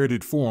an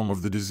inherited form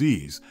of the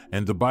disease,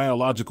 and the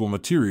biological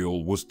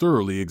material was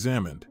thoroughly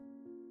examined.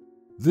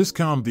 This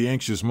calmed the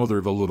anxious mother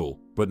a little,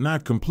 but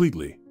not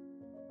completely.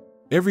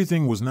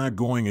 Everything was not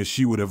going as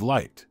she would have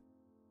liked.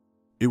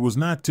 It was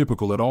not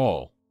typical at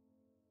all.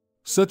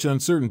 Such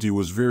uncertainty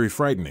was very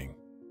frightening.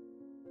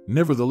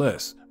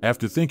 Nevertheless,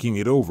 after thinking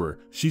it over,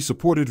 she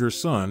supported her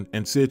son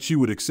and said she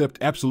would accept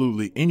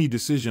absolutely any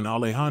decision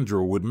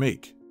Alejandro would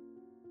make.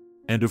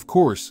 And of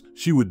course,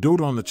 she would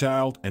dote on the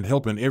child and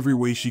help in every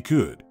way she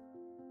could.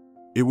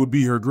 It would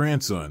be her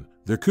grandson,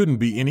 there couldn't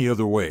be any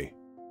other way.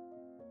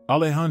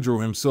 Alejandro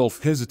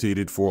himself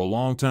hesitated for a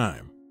long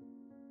time.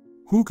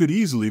 Who could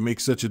easily make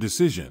such a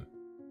decision?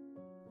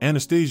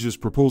 Anastasia's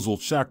proposal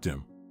shocked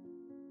him.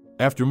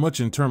 After much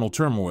internal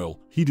turmoil,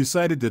 he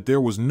decided that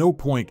there was no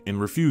point in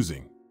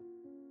refusing.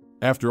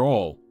 After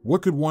all,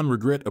 what could one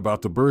regret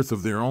about the birth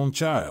of their own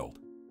child?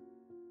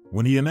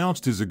 When he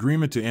announced his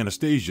agreement to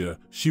Anastasia,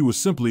 she was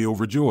simply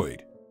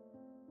overjoyed.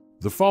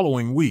 The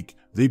following week,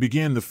 they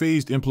began the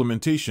phased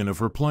implementation of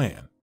her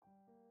plan.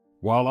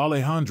 While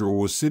Alejandro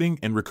was sitting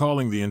and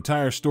recalling the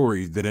entire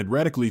story that had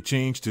radically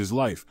changed his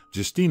life,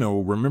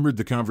 Justino remembered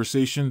the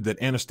conversation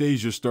that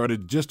Anastasia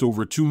started just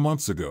over 2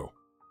 months ago.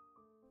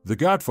 The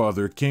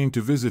godfather came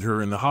to visit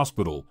her in the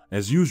hospital,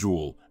 as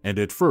usual, and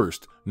at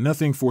first,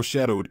 nothing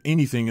foreshadowed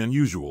anything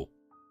unusual.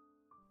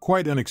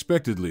 Quite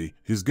unexpectedly,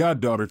 his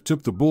goddaughter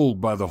took the bull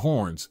by the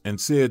horns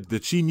and said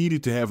that she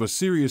needed to have a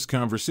serious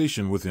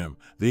conversation with him.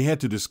 They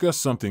had to discuss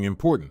something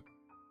important.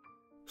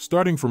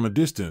 Starting from a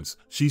distance,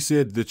 she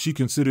said that she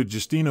considered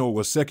Justino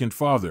a second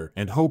father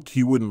and hoped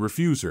he wouldn't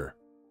refuse her.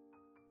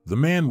 The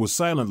man was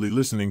silently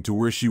listening to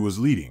where she was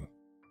leading.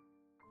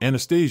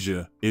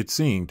 Anastasia, it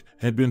seemed,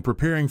 had been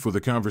preparing for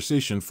the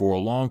conversation for a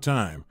long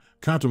time.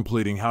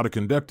 contemplating how to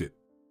conduct it.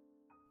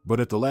 But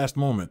at the last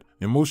moment,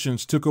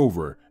 emotions took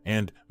over,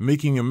 and,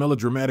 making a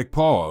melodramatic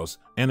pause,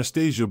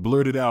 Anastasia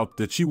blurted out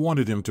that she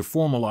wanted him to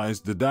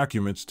formalize the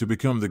documents to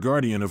become the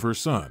guardian of her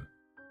son.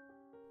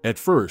 At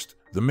first,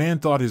 the man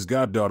thought his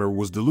goddaughter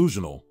was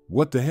delusional.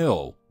 What the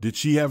hell, did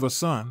she have a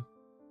son?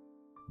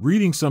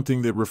 Reading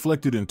something that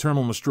reflected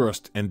internal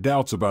mistrust and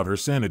doubts about her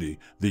sanity,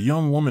 the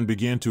young woman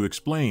began to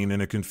explain in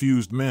a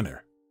confused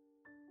manner.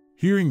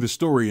 Hearing the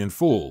story in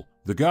full,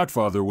 the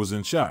godfather was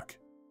in shock.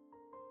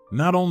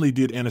 Not only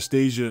did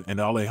Anastasia and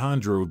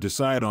Alejandro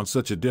decide on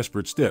such a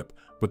desperate step,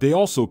 but they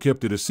also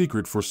kept it a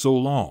secret for so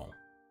long.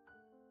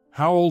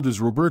 How old is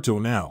Roberto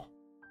now?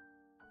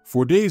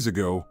 4 days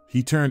ago,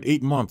 he turned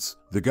 8 months,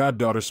 the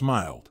goddaughter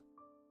smiled.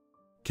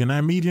 Can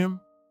I meet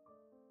him?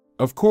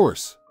 Of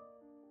course.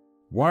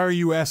 Why are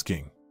you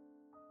asking?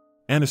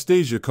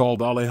 Anastasia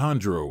called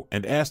Alejandro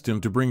and asked him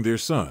to bring their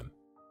son.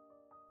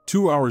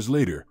 2 hours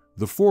later,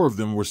 the 4 of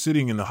them were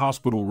sitting in the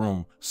hospital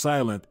room,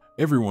 silent.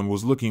 Everyone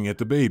was looking at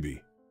the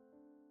baby.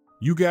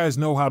 You guys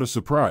know how to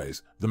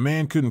surprise. The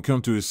man couldn't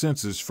come to his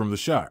senses from the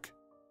shock.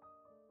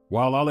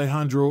 While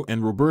Alejandro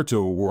and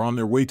Roberto were on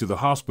their way to the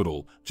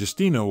hospital,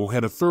 Justino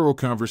had a thorough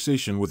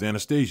conversation with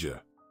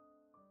Anastasia.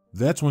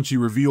 That's when she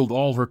revealed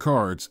all her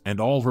cards and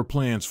all her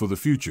plans for the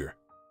future.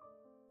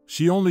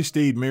 She only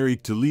stayed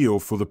married to Leo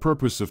for the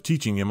purpose of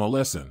teaching him a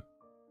lesson.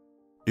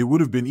 It would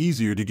have been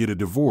easier to get a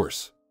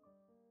divorce.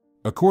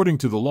 According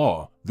to the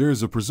law, there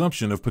is a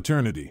presumption of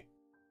paternity.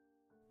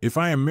 If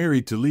I am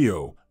married to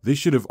Leo, they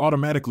should have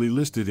automatically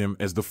listed him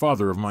as the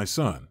father of my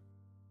son.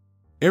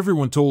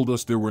 Everyone told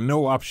us there were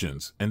no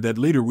options and that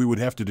later we would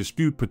have to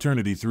dispute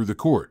paternity through the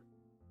court.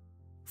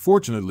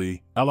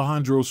 Fortunately,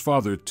 Alejandro's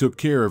father took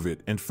care of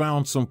it and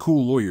found some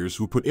cool lawyers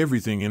who put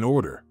everything in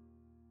order.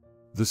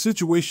 The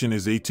situation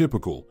is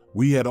atypical.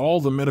 We had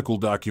all the medical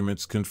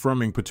documents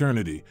confirming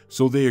paternity,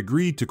 so they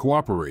agreed to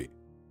cooperate.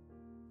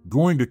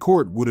 Going to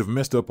court would have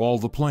messed up all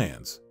the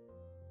plans.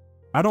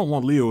 I don't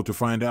want Leo to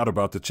find out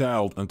about the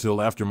child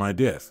until after my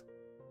death.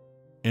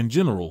 In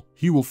general,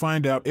 he will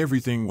find out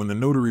everything when the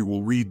notary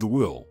will read the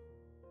will.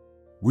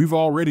 We've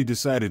already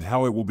decided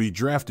how it will be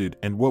drafted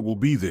and what will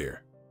be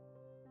there.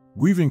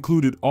 We've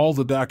included all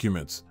the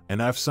documents,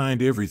 and I've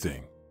signed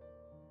everything.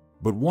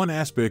 But one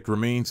aspect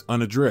remains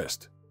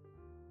unaddressed.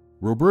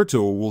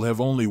 Roberto will have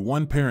only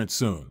one parent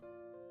soon.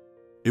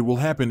 It will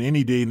happen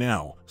any day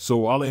now,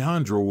 so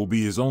Alejandro will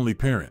be his only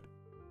parent.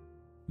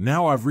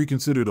 Now I've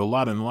reconsidered a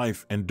lot in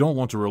life and don't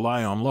want to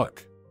rely on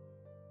luck.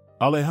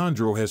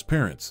 Alejandro has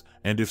parents,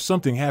 and if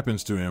something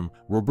happens to him,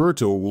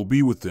 Roberto will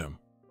be with them.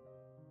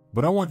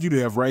 But I want you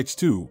to have rights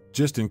too,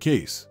 just in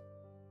case.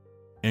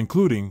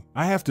 Including,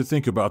 I have to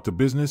think about the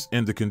business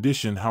and the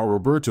condition how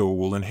Roberto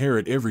will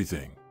inherit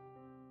everything.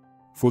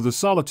 For the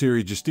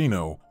solitary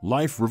Justino,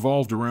 life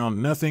revolved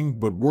around nothing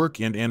but work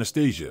and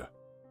Anastasia.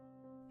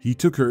 He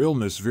took her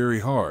illness very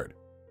hard.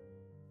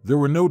 There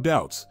were no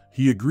doubts,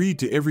 he agreed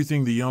to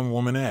everything the young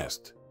woman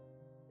asked.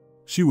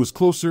 She was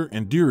closer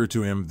and dearer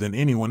to him than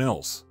anyone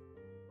else.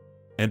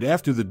 And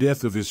after the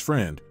death of his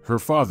friend, her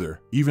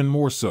father, even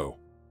more so.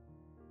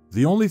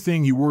 The only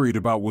thing he worried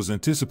about was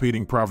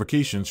anticipating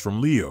provocations from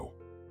Leo.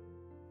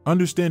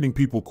 Understanding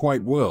people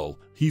quite well,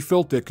 he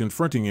felt that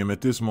confronting him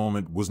at this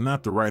moment was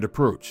not the right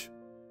approach.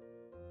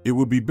 It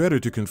would be better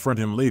to confront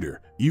him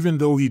later, even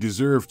though he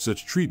deserved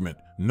such treatment.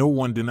 No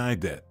one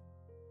denied that.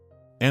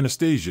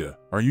 Anastasia,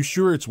 are you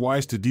sure it's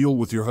wise to deal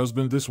with your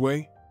husband this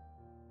way?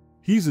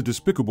 He's a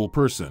despicable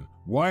person.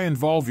 Why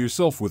involve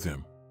yourself with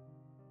him?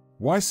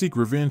 Why seek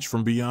revenge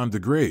from beyond the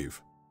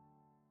grave?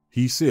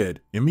 He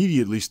said,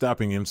 immediately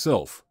stopping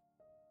himself.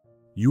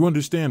 You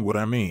understand what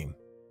I mean.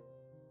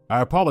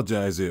 I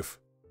apologize if...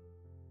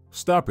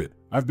 Stop it,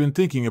 I've been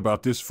thinking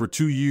about this for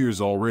 2 years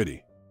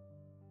already.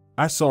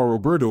 I saw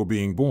Roberto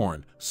being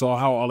born, saw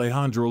how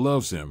Alejandro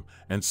loves him,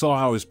 and saw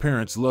how his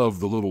parents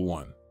love the little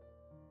one.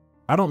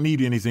 I don't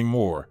need anything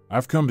more,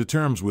 I've come to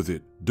terms with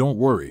it, don't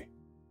worry.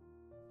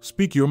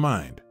 Speak your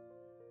mind.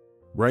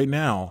 Right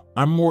now,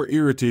 I'm more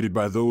irritated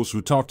by those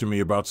who talk to me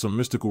about some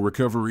mystical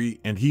recovery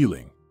and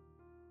healing.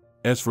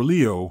 As for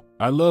Leo,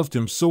 I loved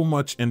him so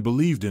much and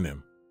believed in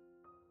him.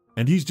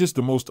 And he's just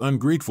the most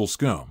ungrateful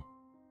scum.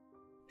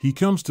 He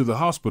comes to the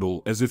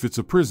hospital as if it's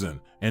a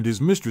prison, and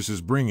his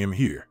mistresses bring him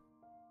here.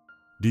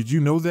 Did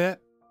you know that?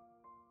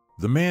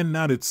 The man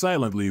nodded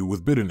silently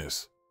with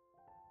bitterness.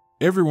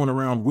 Everyone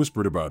around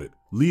whispered about it.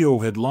 Leo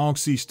had long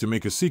ceased to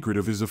make a secret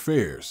of his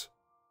affairs.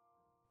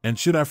 And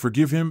should I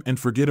forgive him and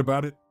forget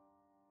about it?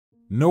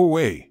 No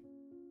way.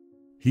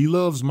 He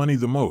loves money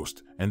the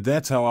most, and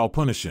that's how I'll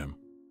punish him.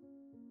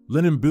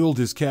 Let him build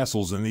his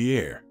castles in the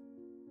air.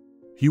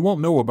 He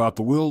won't know about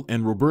the will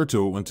and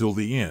Roberto until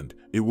the end.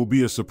 It will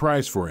be a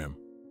surprise for him.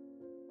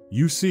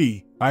 You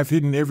see, I've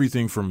hidden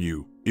everything from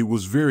you. It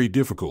was very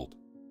difficult.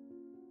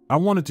 I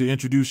wanted to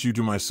introduce you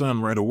to my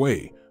son right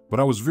away, but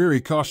I was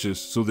very cautious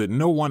so that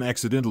no one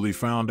accidentally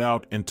found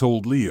out and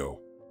told Leo.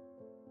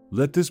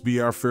 Let this be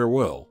our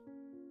farewell.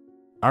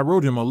 I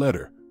wrote him a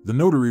letter. The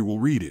notary will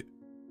read it.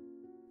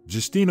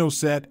 Justino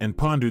sat and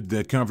pondered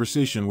that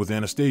conversation with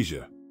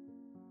Anastasia.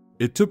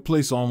 It took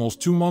place almost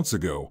 2 months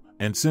ago,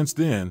 and since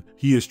then,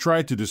 he has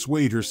tried to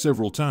dissuade her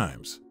several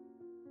times.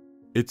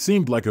 It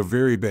seemed like a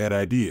very bad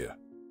idea.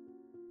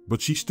 But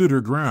she stood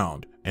her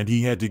ground, and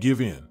he had to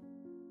give in.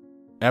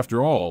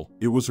 After all,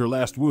 it was her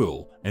last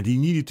will, and he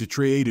needed to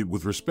treat it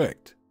with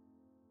respect.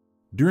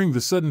 During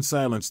the sudden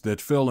silence that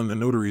fell in the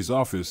notary's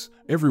office,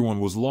 everyone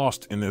was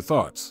lost in their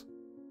thoughts.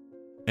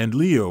 And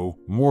Leo,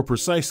 more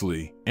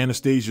precisely,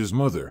 Anastasia's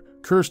mother,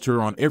 cursed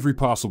her on every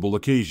possible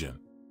occasion.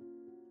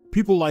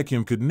 People like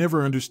him could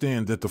never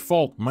understand that the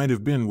fault might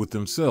have been with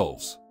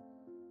themselves.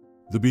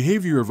 The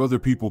behavior of other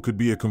people could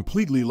be a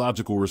completely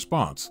logical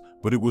response,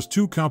 but it was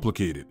too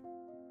complicated.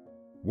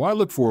 Why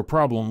look for a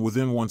problem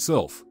within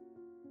oneself?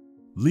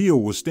 Leo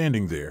was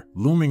standing there,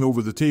 looming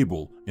over the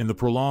table, in the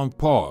prolonged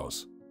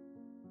pause.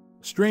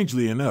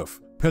 Strangely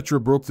enough, Petra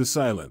broke the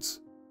silence.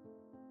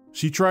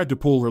 She tried to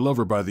pull her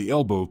lover by the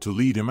elbow to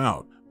lead him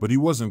out, but he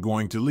wasn't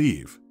going to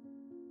leave.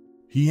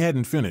 He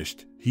hadn't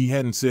finished, he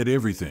hadn't said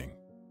everything.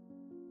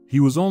 He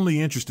was only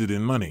interested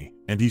in money,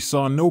 and he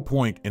saw no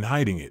point in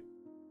hiding it.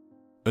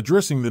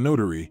 Addressing the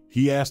notary,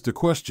 he asked a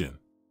question.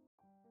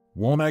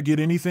 "Won't I get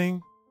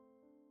anything?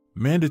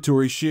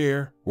 Mandatory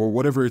share, or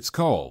whatever it's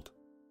called.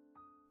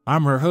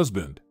 I'm her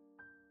husband."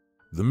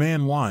 The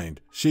man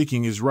whined,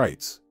 shaking his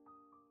rights.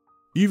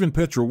 Even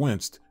Petra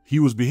winced. He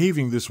was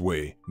behaving this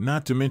way,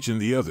 not to mention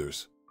the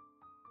others.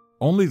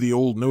 Only the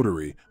old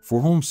notary,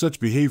 for whom such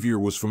behavior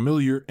was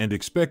familiar and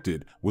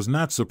expected, was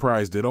not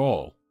surprised at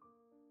all.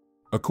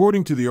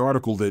 According to the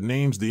article that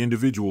names the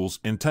individuals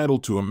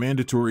entitled to a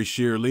mandatory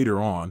share later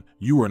on,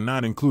 you are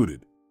not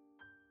included.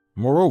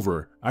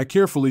 Moreover, I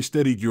carefully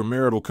studied your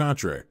marital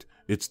contract.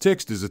 Its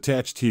text is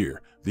attached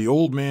here. The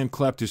old man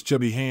clapped his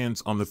chubby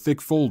hands on the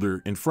thick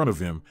folder in front of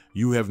him.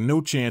 You have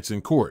no chance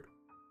in court.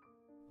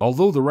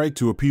 Although the right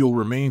to appeal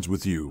remains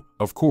with you,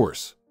 of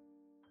course.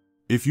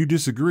 If you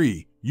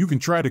disagree, you can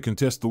try to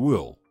contest the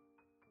will.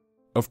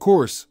 Of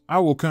course, I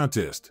will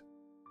contest.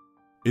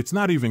 It's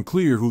not even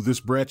clear who this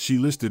brat she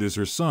listed as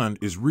her son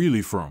is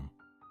really from.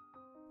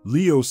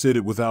 Leo said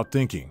it without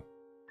thinking.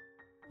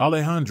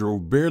 Alejandro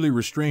barely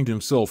restrained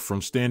himself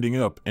from standing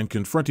up and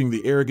confronting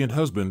the arrogant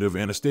husband of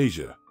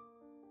Anastasia.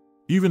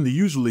 Even the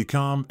usually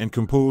calm and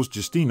composed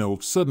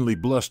Justino suddenly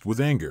blushed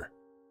with anger.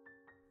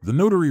 The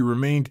notary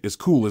remained as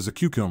cool as a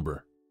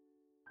cucumber.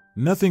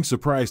 Nothing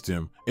surprised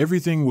him,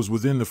 everything was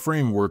within the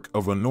framework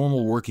of a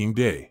normal working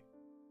day.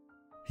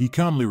 He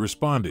calmly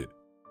responded.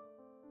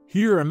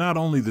 Here are not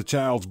only the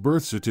child's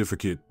birth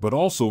certificate but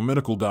also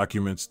medical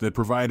documents that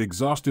provide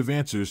exhaustive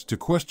answers to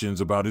questions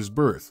about his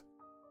birth.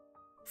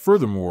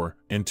 Furthermore,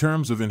 in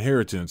terms of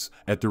inheritance,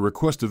 at the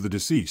request of the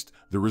deceased,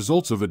 the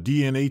results of a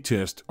DNA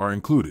test are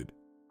included.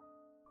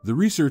 The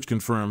research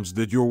confirms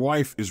that your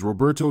wife is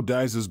Roberto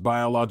Diaz's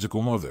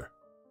biological mother.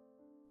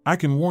 I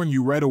can warn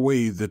you right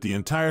away that the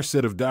entire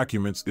set of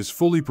documents is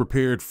fully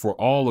prepared for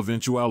all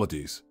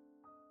eventualities.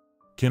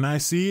 Can I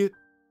see it?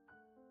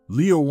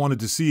 Leo wanted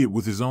to see it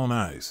with his own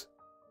eyes.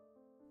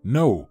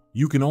 No,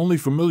 you can only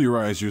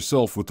familiarize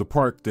yourself with the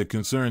part that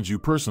concerns you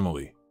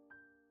personally.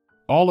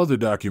 All other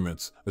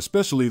documents,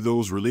 especially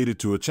those related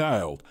to a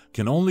child,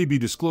 can only be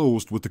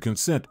disclosed with the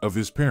consent of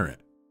his parent.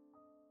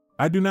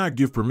 I do not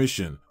give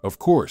permission, of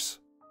course.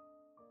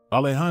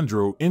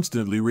 Alejandro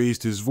instantly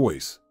raised his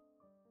voice.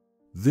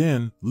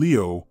 Then,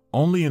 Leo,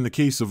 only in the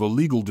case of a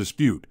legal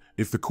dispute,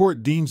 if the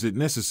court deems it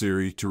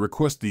necessary to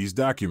request these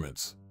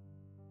documents.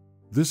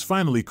 This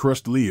finally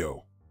crushed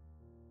Leo.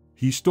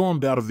 He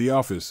stormed out of the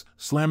office,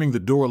 slamming the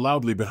door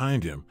loudly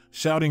behind him,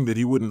 shouting that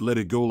he wouldn't let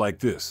it go like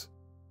this.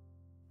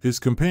 His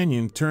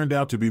companion turned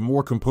out to be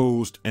more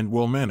composed and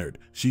well-mannered.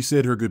 She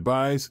said her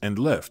goodbyes and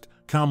left,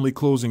 calmly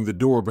closing the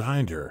door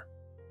behind her.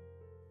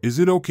 Is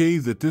it okay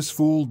that this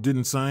fool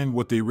didn't sign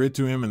what they read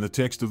to him in the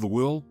text of the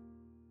will?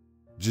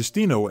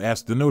 Justino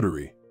asked the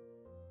notary.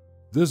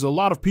 There's a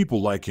lot of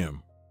people like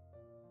him.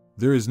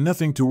 There is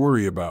nothing to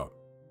worry about.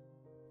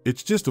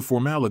 It's just a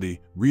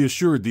formality,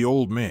 reassured the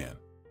old man.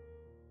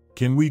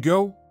 Can we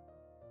go?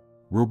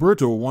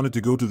 Roberto wanted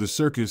to go to the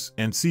circus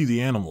and see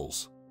the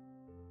animals.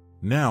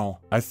 Now,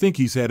 I think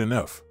he's had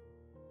enough.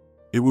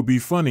 It would be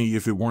funny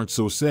if it weren't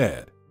so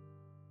sad.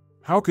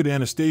 How could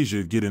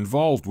Anastasia get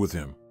involved with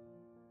him?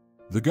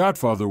 The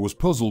godfather was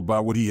puzzled by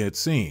what he had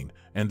seen,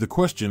 and the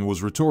question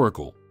was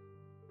rhetorical.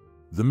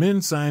 The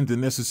men signed the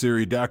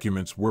necessary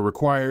documents were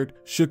required,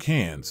 shook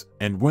hands,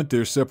 and went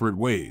their separate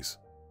ways.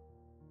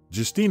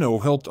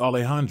 Justino helped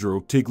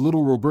Alejandro take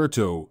little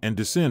Roberto and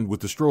descend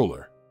with the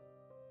stroller.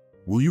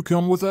 Will you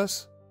come with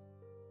us?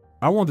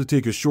 I want to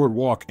take a short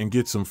walk and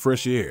get some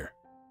fresh air.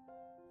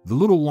 The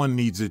little one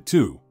needs it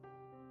too.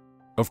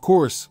 Of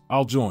course,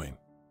 I'll join.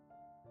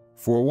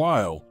 For a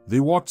while, they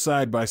walked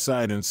side by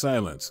side in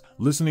silence,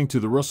 listening to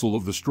the rustle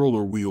of the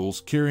stroller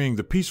wheels carrying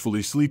the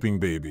peacefully sleeping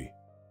baby.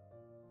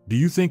 Do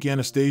you think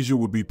Anastasia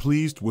would be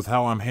pleased with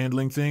how I'm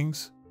handling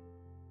things?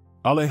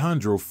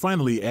 Alejandro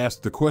finally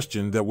asked the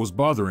question that was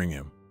bothering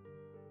him.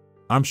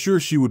 I'm sure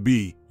she would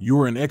be.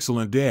 You're an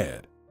excellent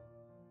dad.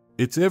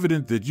 It's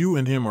evident that you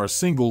and him are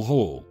single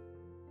whole.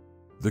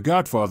 The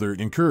godfather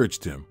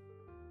encouraged him.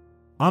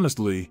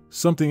 Honestly,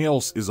 something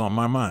else is on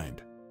my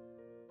mind.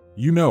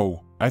 You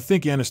know, I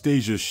think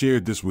Anastasia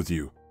shared this with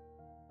you.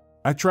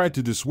 I tried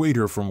to dissuade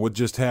her from what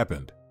just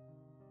happened.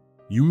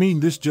 You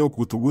mean this joke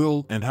with the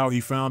will and how he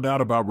found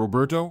out about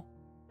Roberto?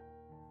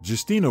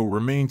 Justino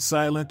remained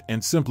silent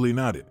and simply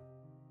nodded.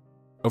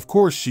 Of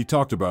course she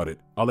talked about it,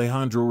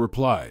 Alejandro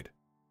replied.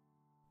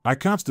 I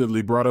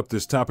constantly brought up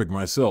this topic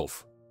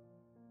myself.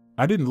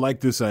 I didn't like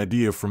this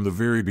idea from the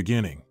very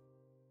beginning.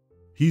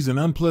 He's an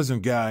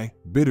unpleasant guy,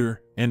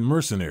 bitter, and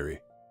mercenary.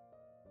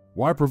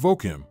 Why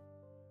provoke him?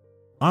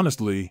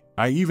 Honestly,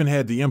 I even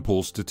had the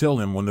impulse to tell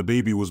him when the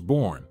baby was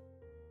born.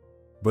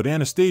 But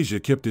Anastasia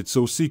kept it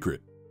so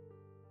secret.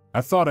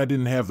 I thought I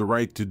didn't have the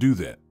right to do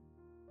that.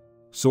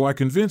 So I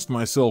convinced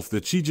myself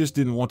that she just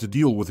didn't want to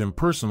deal with him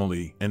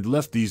personally and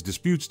left these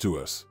disputes to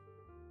us.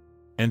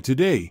 And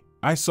today,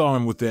 I saw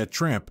him with that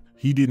tramp.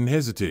 He didn't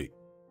hesitate.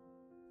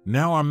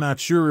 Now I'm not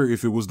sure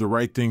if it was the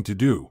right thing to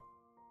do.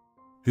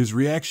 His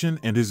reaction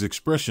and his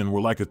expression were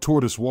like a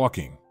tortoise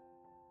walking.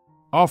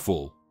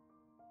 Awful.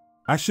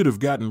 I should have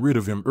gotten rid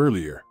of him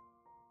earlier.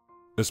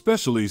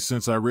 Especially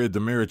since I read the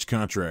marriage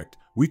contract,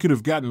 we could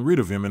have gotten rid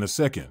of him in a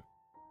second.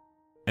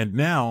 And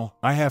now,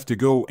 I have to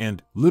go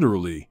and,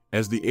 literally,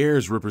 as the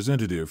heir's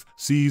representative,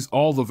 seize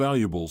all the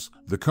valuables,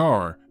 the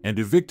car, and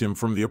evict him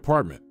from the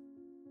apartment.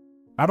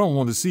 I don't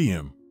want to see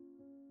him.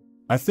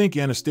 I think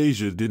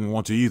Anastasia didn't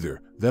want to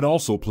either. That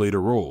also played a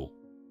role.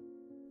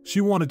 She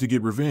wanted to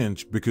get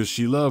revenge because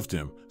she loved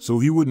him, so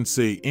he wouldn't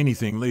say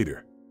anything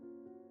later.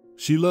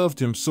 She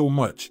loved him so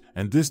much,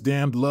 and this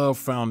damned love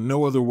found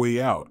no other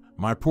way out,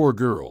 my poor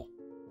girl.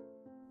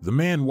 The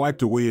man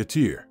wiped away a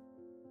tear.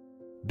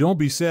 Don't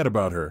be sad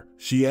about her,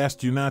 she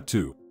asked you not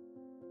to.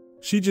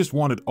 She just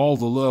wanted all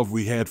the love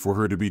we had for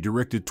her to be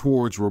directed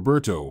towards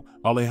Roberto,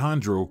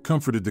 Alejandro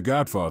comforted the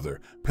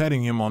godfather,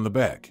 patting him on the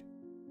back.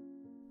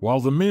 While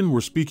the men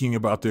were speaking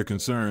about their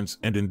concerns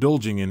and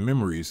indulging in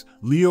memories,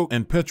 Leo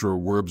and Petra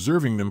were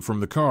observing them from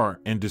the car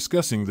and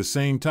discussing the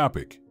same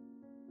topic.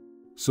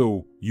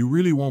 So, you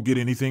really won't get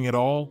anything at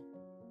all?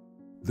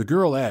 The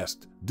girl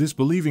asked,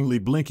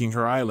 disbelievingly blinking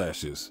her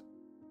eyelashes.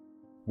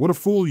 What a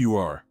fool you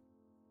are.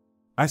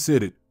 I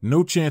said it,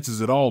 no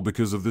chances at all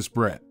because of this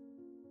brat.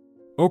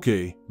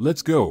 Okay,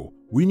 let's go.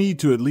 We need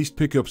to at least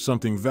pick up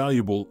something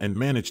valuable and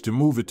manage to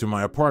move it to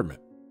my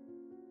apartment.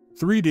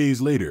 3 days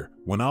later,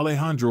 when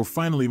Alejandro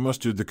finally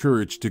mustered the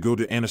courage to go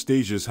to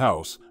Anastasia's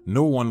house,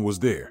 no one was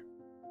there.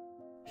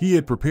 He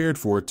had prepared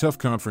for a tough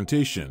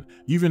confrontation,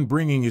 even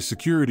bringing his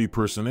security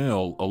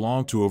personnel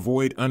along to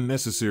avoid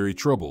unnecessary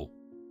trouble.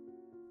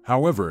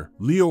 However,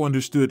 Leo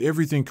understood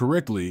everything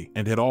correctly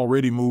and had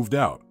already moved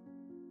out.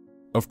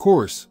 Of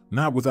course,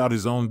 not without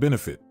his own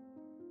benefit.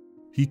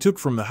 He took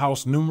from the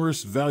house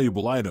numerous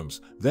valuable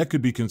items that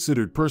could be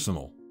considered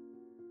personal.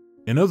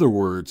 In other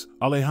words,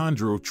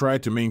 Alejandro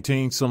tried to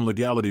maintain some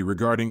legality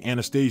regarding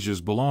Anastasia's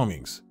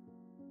belongings.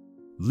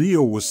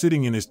 Leo was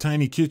sitting in his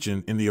tiny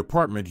kitchen in the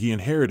apartment he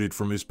inherited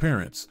from his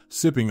parents,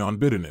 sipping on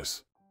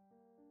bitterness.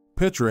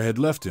 Petra had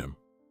left him.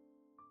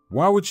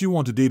 Why would she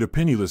want to date a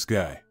penniless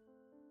guy?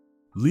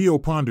 Leo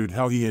pondered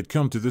how he had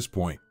come to this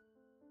point.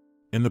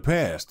 In the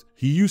past,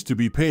 he used to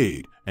be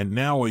paid, and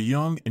now a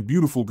young and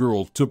beautiful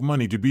girl took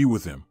money to be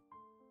with him.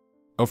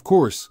 Of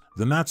course,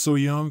 the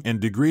not-so-young and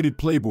degraded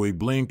playboy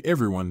blamed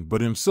everyone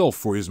but himself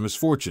for his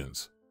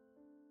misfortunes.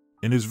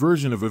 In his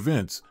version of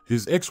events,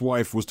 his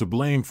ex-wife was to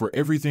blame for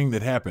everything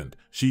that happened.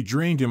 She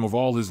drained him of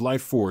all his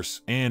life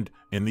force and,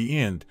 in the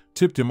end,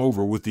 tipped him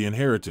over with the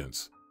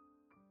inheritance.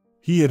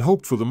 He had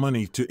hoped for the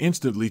money to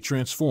instantly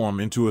transform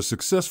into a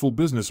successful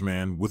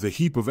businessman with a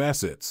heap of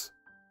assets.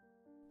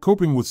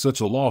 Coping with such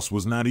a loss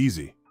was not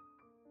easy.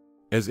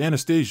 As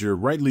Anastasia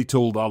rightly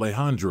told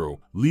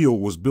Alejandro, Leo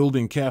was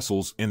building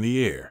castles in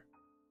the air.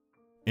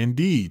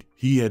 Indeed,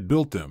 he had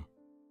built them.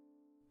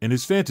 In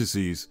his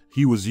fantasies,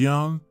 he was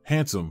young,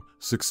 handsome,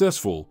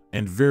 successful,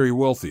 and very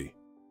wealthy.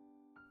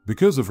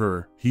 Because of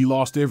her, he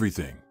lost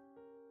everything.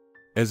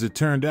 As it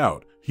turned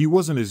out, he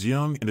wasn't as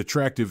young and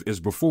attractive as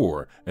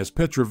before, as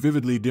Petra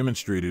vividly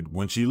demonstrated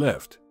when she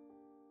left.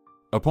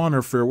 Upon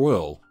her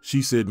farewell,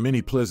 she said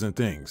many pleasant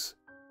things.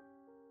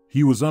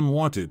 He was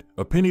unwanted,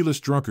 a penniless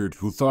drunkard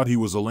who thought he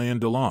was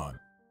Alain Delon.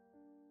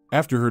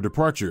 After her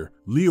departure,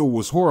 Leo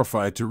was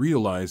horrified to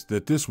realize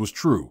that this was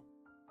true.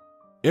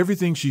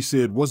 Everything she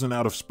said wasn't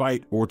out of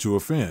spite or to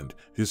offend.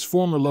 His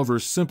former lover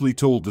simply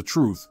told the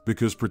truth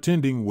because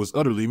pretending was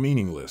utterly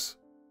meaningless.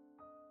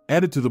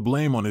 Added to the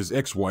blame on his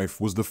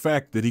ex-wife was the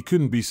fact that he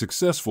couldn't be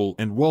successful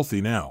and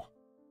wealthy now.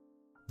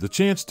 The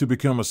chance to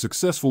become a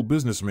successful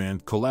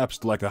businessman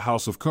collapsed like a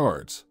house of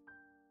cards.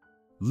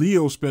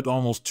 Leo spent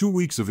almost 2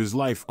 weeks of his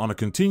life on a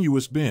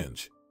continuous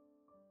binge.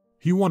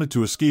 He wanted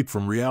to escape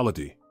from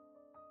reality.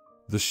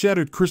 The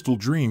shattered crystal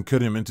dream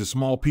cut him into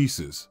small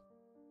pieces.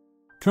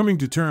 Coming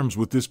to terms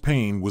with this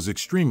pain was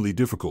extremely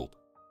difficult.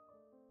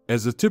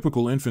 As a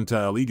typical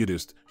infantile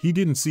egotist, he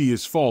didn't see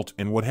his fault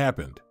in what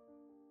happened.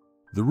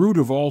 The root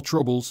of all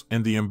troubles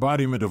and the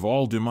embodiment of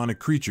all demonic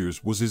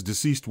creatures was his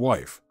deceased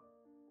wife.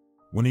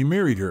 When he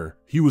married her,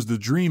 he was the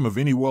dream of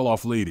any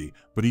well-off lady,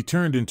 but he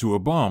turned into a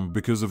bum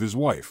because of his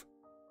wife.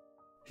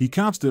 He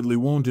constantly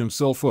wound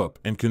himself up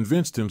and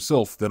convinced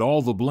himself that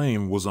all the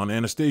blame was on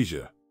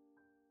Anastasia.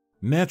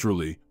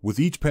 Naturally, with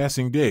each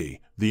passing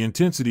day, the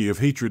intensity of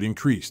hatred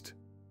increased.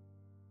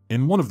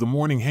 In one of the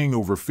morning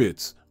hangover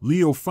fits,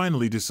 Leo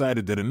finally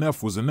decided that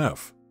enough was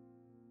enough.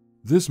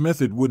 This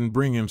method wouldn't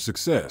bring him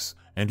success,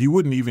 and he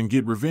wouldn't even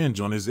get revenge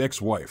on his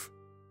ex-wife.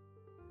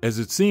 As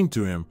it seemed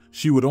to him,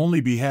 she would only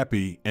be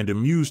happy and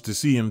amused to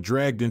see him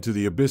dragged into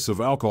the abyss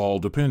of alcohol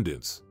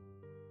dependence.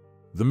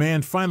 The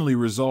man finally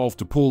resolved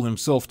to pull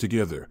himself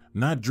together,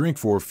 not drink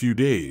for a few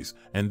days,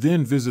 and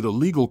then visit a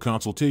legal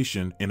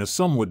consultation in a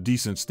somewhat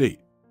decent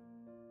state.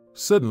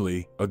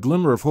 Suddenly, a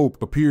glimmer of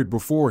hope appeared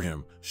before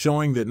him,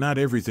 showing that not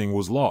everything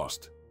was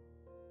lost.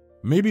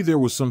 Maybe there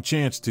was some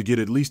chance to get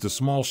at least a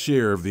small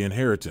share of the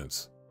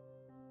inheritance.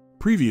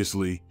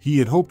 Previously, he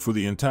had hoped for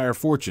the entire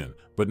fortune,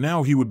 but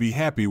now he would be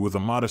happy with a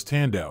modest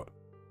handout.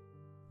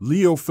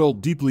 Leo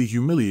felt deeply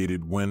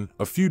humiliated when,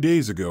 a few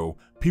days ago,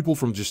 people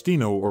from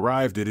Justino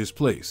arrived at his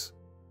place.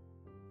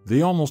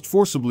 They almost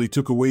forcibly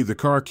took away the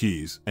car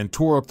keys and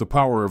tore up the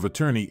power of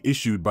attorney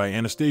issued by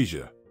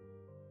Anastasia.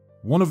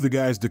 One of the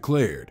guys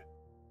declared,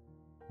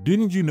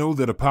 "Didn't you know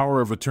that a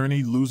power of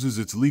attorney loses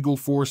its legal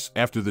force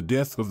after the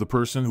death of the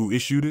person who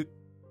issued it?"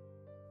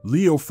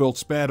 Leo felt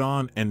spat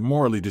on and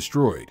morally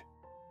destroyed.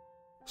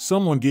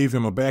 Someone gave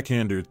him a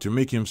backhander to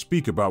make him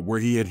speak about where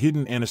he had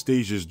hidden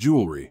Anastasia's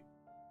jewelry.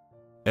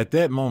 At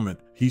that moment,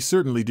 he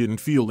certainly didn't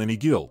feel any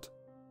guilt.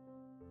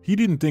 He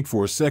didn't think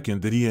for a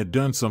second that he had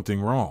done something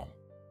wrong.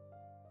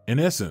 In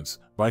essence,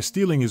 by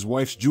stealing his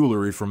wife's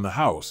jewelry from the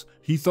house,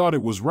 he thought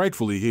it was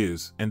rightfully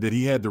his and that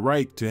he had the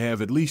right to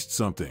have at least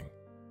something.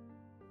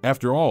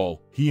 After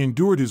all, he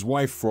endured his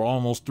wife for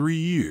almost 3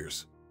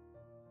 years.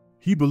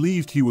 He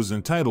believed he was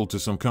entitled to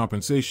some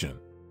compensation.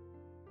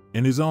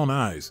 In his own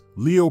eyes,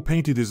 Leo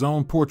painted his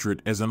own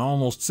portrait as an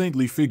almost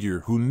saintly figure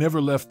who never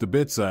left the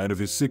bedside of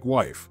his sick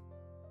wife.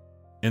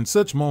 In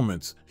such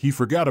moments, he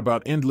forgot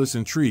about endless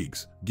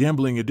intrigues,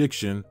 gambling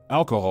addiction,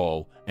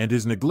 alcohol, and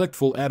his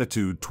neglectful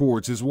attitude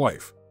towards his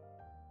wife.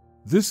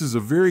 This is a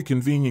very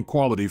convenient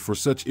quality for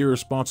such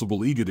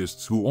irresponsible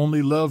egotists who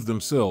only love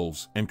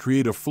themselves and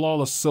create a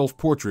flawless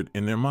self-portrait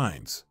in their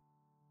minds.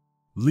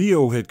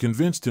 Leo had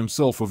convinced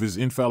himself of his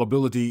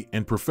infallibility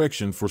and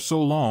perfection for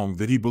so long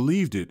that he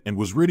believed it and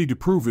was ready to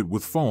prove it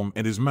with foam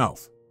at his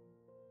mouth.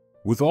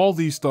 With all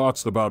these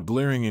thoughts about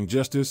glaring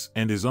injustice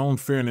and his own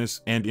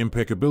fairness and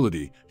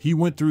impeccability, he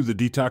went through the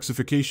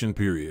detoxification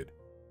period.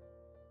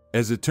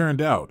 As it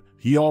turned out,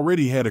 he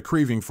already had a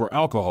craving for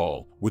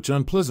alcohol, which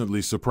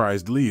unpleasantly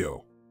surprised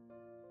Leo.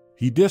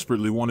 He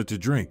desperately wanted to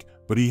drink,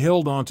 but he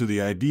held on to the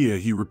idea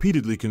he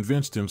repeatedly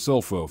convinced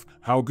himself of,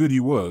 how good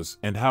he was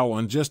and how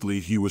unjustly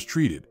he was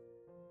treated.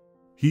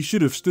 He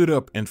should have stood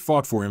up and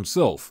fought for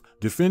himself,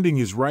 defending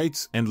his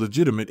rights and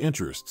legitimate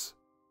interests.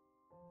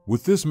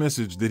 With this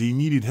message that he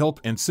needed help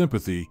and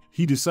sympathy,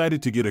 he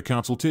decided to get a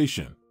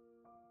consultation.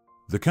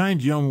 The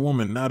kind young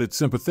woman nodded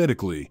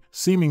sympathetically,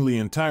 seemingly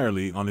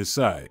entirely on his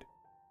side.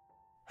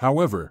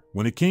 However,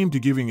 when it came to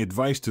giving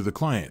advice to the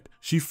client,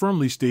 she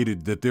firmly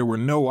stated that there were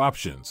no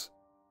options.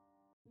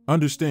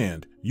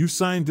 "Understand, you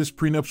signed this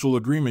prenuptial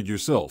agreement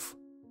yourself.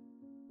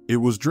 It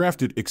was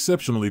drafted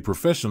exceptionally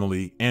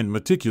professionally and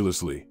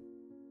meticulously.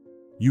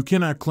 You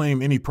cannot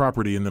claim any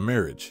property in the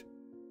marriage.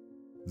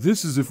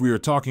 This is if we are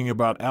talking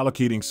about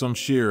allocating some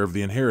share of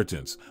the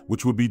inheritance,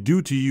 which would be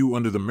due to you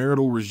under the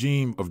marital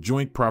regime of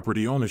joint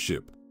property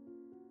ownership.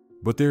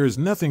 But there is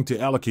nothing to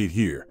allocate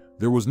here.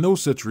 There was no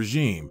such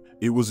regime.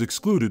 It was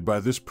excluded by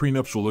this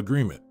prenuptial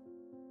agreement.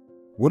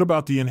 What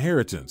about the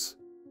inheritance?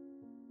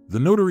 The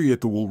notary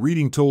at the will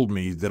reading told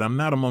me that I'm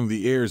not among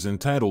the heirs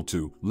entitled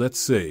to, let's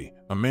say,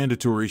 a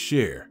mandatory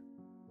share.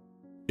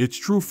 It's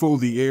true for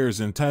the heirs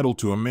entitled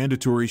to a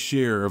mandatory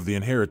share of the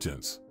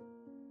inheritance.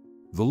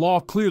 The law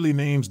clearly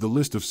names the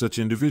list of such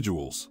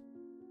individuals.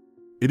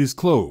 It is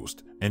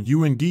closed, and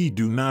you indeed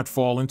do not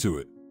fall into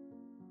it.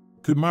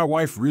 Could my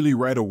wife really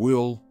write a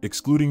will,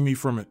 excluding me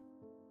from it?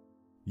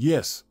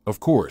 Yes,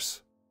 of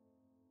course.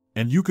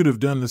 And you could have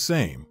done the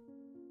same.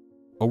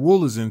 A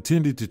will is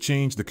intended to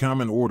change the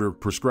common order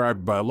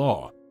prescribed by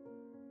law.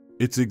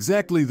 It's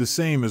exactly the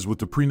same as with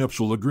the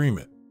prenuptial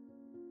agreement.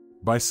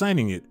 By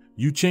signing it,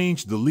 you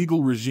changed the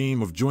legal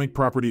regime of joint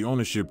property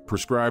ownership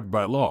prescribed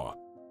by law.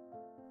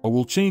 A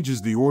will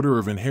changes the order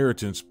of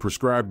inheritance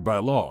prescribed by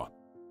law.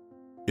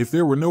 If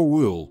there were no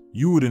will,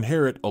 you would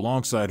inherit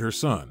alongside her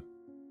son.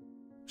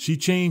 She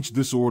changed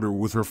this order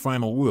with her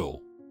final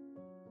will.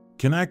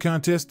 Can I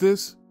contest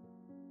this?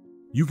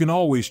 You can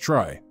always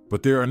try,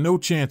 but there are no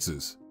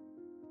chances.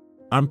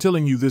 I'm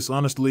telling you this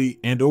honestly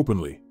and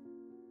openly.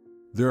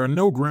 There are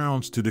no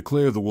grounds to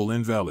declare the will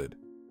invalid.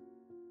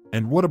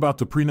 And what about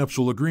the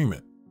prenuptial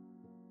agreement?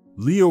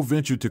 Leo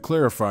ventured to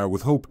clarify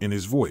with hope in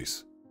his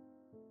voice.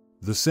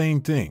 The same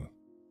thing.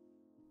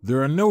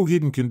 There are no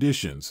hidden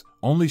conditions,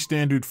 only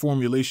standard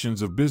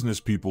formulations of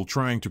business people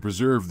trying to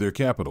preserve their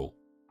capital.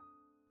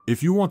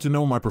 If you want to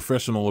know my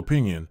professional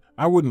opinion,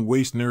 I wouldn't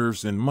waste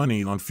nerves and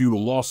money on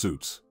futile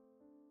lawsuits.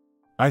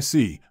 I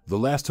see, the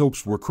last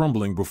hopes were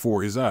crumbling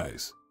before his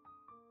eyes.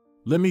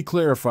 Let me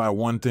clarify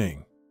one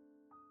thing.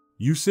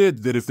 You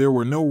said that if there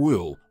were no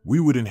will, we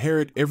would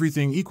inherit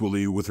everything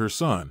equally with her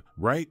son,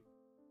 right?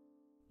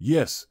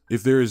 Yes,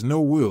 if there is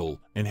no will,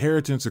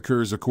 inheritance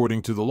occurs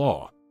according to the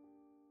law.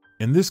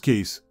 In this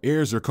case,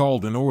 heirs are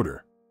called in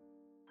order.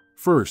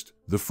 First,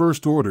 the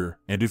first order,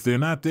 and if they're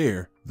not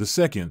there, the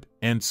second,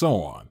 and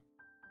so on.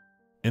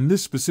 In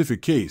this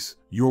specific case,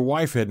 your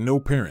wife had no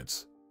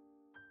parents.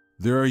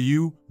 There are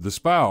you, the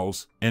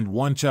spouse, and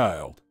one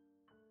child.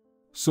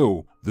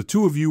 So, the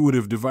two of you would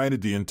have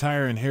divided the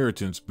entire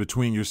inheritance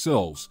between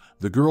yourselves.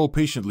 The girl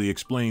patiently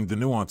explained the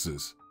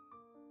nuances.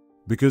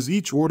 Because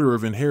each order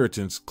of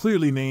inheritance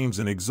clearly names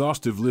an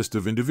exhaustive list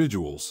of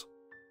individuals.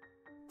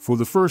 For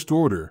the first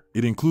order,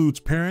 it includes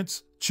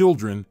parents,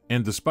 children,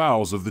 and the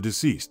spouse of the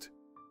deceased.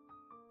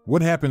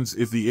 What happens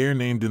if the heir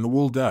named in the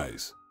will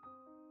dies?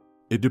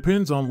 It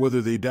depends on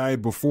whether they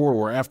died before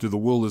or after the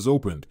will is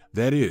opened,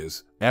 that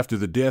is, after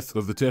the death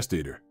of the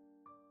testator.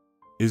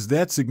 Is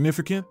that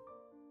significant?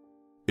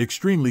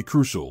 Extremely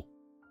crucial.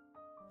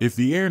 If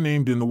the heir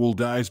named in the will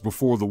dies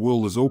before the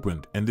will is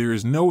opened and there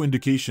is no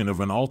indication of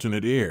an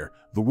alternate heir,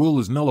 the will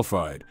is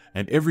nullified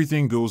and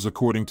everything goes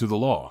according to the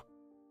law.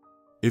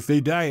 If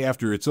they die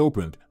after it's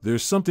opened,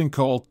 there's something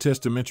called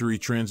testamentary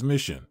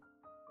transmission.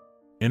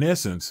 In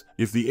essence,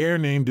 if the heir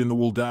named in the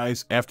will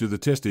dies after the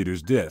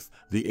testator's death,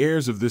 the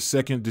heirs of this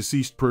second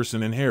deceased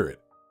person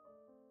inherit.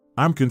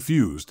 I'm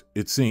confused,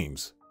 it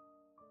seems.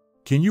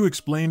 Can you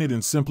explain it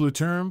in simpler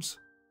terms?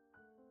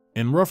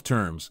 In rough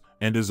terms,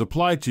 and as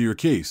applied to your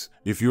case,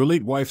 if your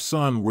late wife's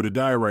son were to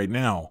die right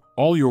now,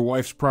 all your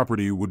wife's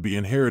property would be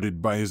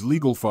inherited by his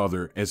legal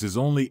father as his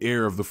only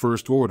heir of the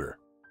first order.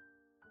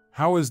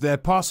 How is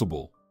that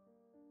possible?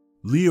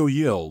 Leo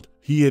yelled.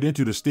 He had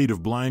entered a state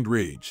of blind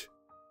rage.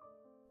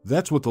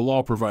 That's what the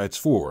law provides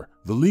for.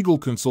 The legal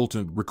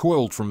consultant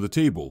recoiled from the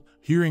table,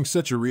 hearing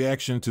such a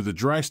reaction to the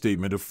dry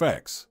statement of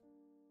facts.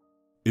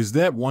 Is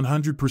that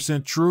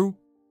 100% true?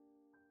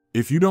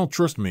 If you don't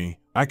trust me,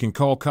 I can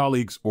call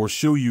colleagues or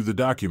show you the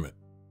document.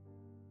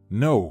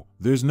 No,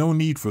 there's no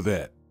need for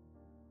that.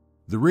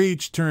 The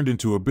rage turned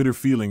into a bitter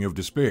feeling of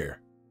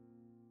despair.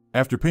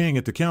 After paying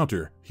at the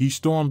counter, he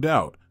stormed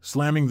out,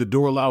 slamming the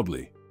door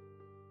loudly.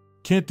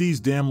 Can't these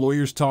damn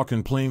lawyers talk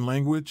in plain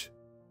language?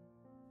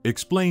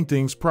 Explain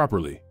things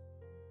properly.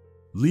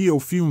 Leo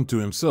fumed to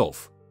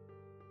himself.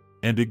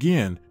 And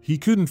again, he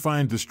couldn't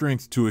find the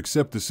strength to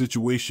accept the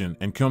situation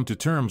and come to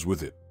terms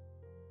with it.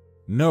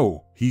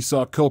 No, he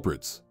sought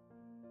culprits.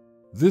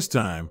 This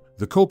time,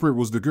 the culprit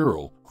was the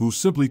girl, who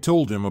simply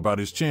told him about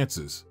his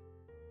chances.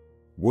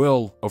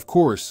 Well, of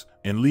course,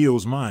 in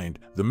Leo's mind,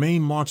 the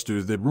main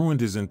monster that ruined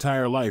his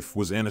entire life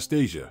was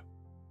Anastasia.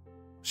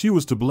 She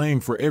was to blame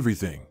for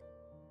everything.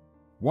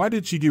 Why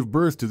did she give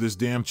birth to this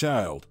damn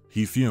child?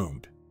 He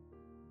fumed.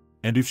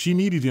 And if she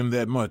needed him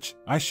that much,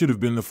 I should have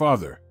been the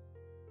father.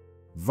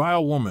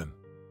 Vile woman.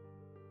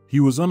 He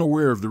was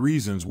unaware of the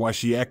reasons why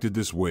she acted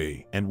this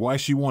way and why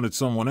she wanted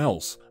someone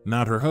else,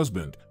 not her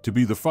husband, to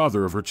be the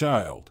father of her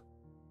child.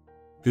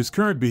 His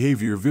current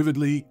behavior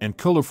vividly and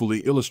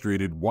colorfully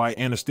illustrated why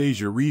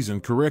Anastasia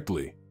reasoned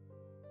correctly.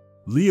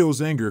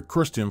 Leo's anger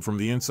crushed him from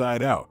the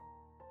inside out.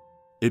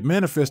 It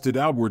manifested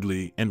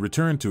outwardly and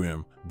returned to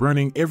him,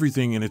 burning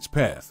everything in its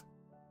path.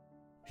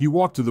 He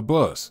walked to the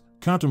bus,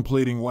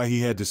 contemplating why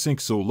he had to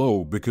sink so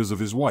low because of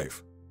his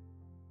wife.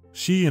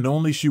 She and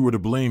only she were to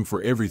blame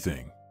for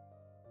everything.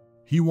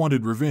 He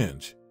wanted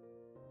revenge.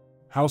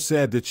 How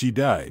sad that she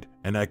died,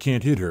 and I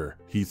can't hit her,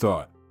 he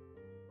thought.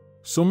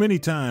 So many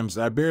times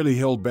I barely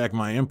held back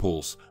my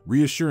impulse,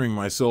 reassuring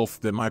myself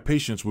that my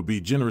patience would be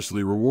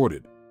generously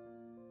rewarded.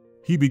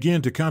 He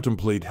began to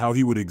contemplate how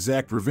he would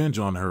exact revenge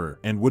on her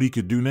and what he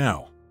could do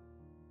now.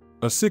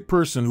 A sick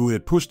person who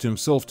had pushed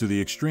himself to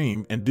the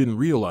extreme and didn't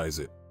realize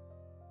it.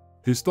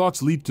 His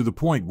thoughts leaped to the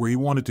point where he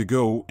wanted to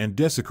go and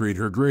desecrate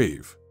her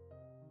grave.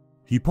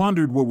 He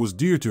pondered what was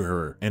dear to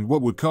her and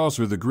what would cause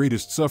her the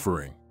greatest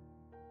suffering.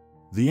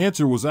 The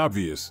answer was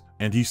obvious,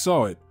 and he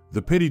saw it,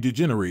 the petty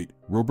degenerate,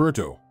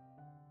 Roberto.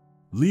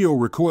 Leo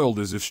recoiled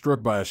as if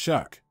struck by a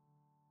shock.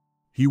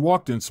 He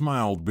walked and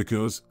smiled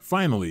because,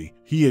 finally,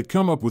 he had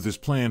come up with his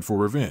plan for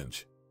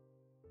revenge.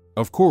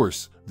 Of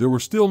course, there were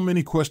still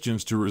many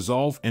questions to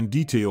resolve and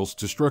details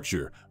to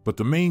structure, but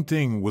the main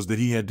thing was that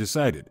he had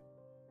decided.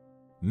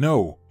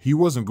 No, he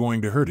wasn't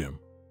going to hurt him.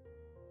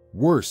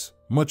 Worse,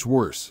 much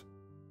worse.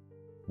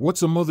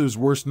 What's a mother's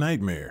worst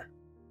nightmare?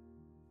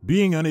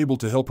 Being unable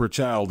to help her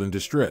child in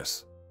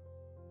distress.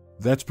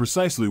 That's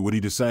precisely what he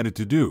decided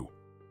to do.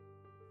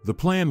 The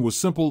plan was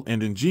simple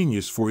and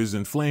ingenious for his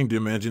inflamed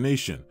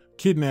imagination.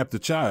 Kidnap the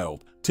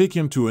child, take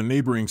him to a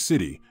neighboring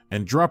city,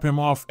 and drop him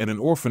off at an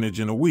orphanage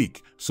in a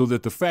week so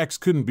that the facts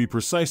couldn't be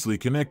precisely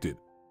connected.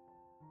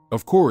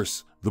 Of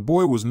course, the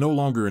boy was no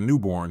longer a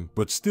newborn,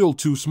 but still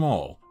too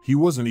small. He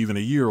wasn't even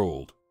a year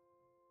old.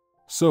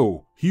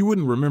 So, he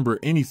wouldn't remember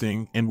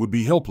anything and would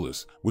be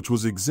helpless, which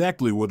was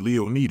exactly what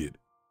Leo needed.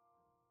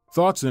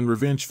 Thoughts and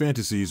revenge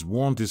fantasies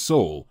warmed his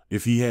soul,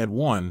 if he had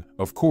one,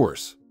 of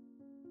course.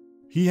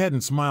 He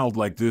hadn't smiled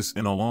like this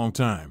in a long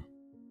time.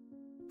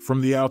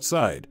 From the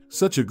outside,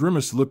 such a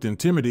grimace looked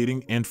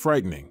intimidating and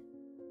frightening.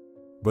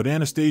 But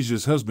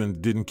Anastasia's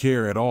husband didn't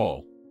care at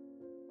all.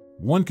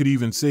 One could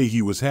even say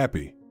he was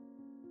happy.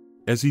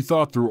 As he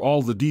thought through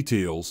all the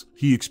details,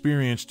 he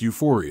experienced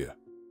euphoria.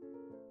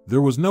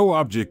 There was no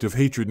object of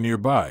hatred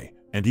nearby,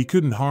 and he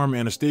couldn't harm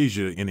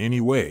Anastasia in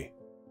any way.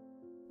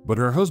 But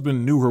her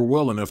husband knew her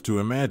well enough to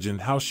imagine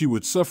how she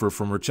would suffer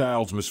from her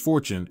child's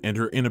misfortune and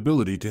her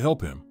inability to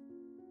help him.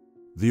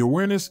 The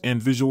awareness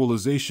and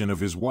visualization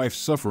of his wife's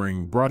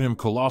suffering brought him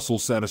colossal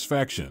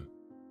satisfaction.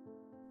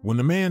 When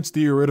the man's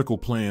theoretical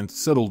plans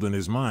settled in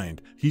his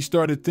mind, he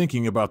started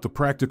thinking about the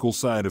practical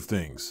side of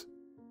things.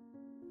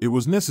 It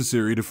was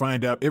necessary to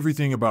find out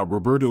everything about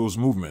Roberto's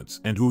movements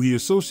and who he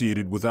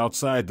associated with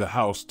outside the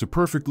house to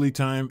perfectly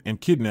time and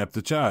kidnap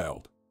the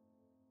child.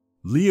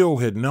 Leo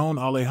had known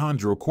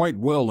Alejandro quite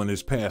well in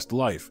his past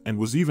life and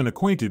was even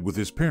acquainted with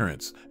his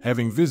parents,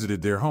 having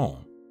visited their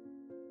home.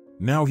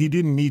 Now he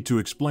didn't need to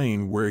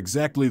explain where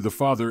exactly the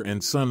father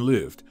and son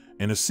lived,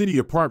 in a city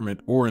apartment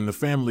or in the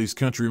family's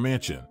country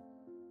mansion.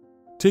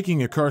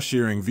 Taking a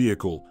car-sharing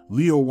vehicle,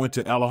 Leo went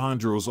to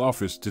Alejandro's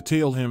office to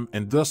tail him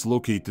and thus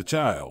locate the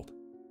child.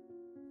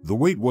 The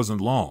wait wasn't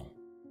long.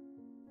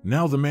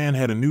 Now the man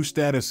had a new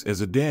status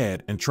as a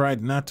dad and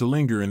tried not to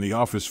linger in the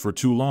office for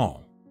too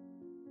long.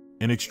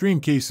 In extreme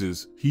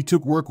cases, he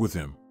took work with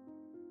him.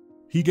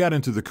 He got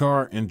into the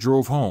car and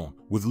drove home,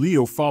 with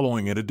Leo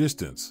following at a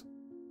distance.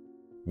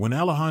 When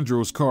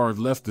Alejandro's car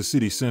left the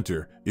city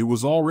center, it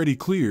was already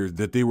clear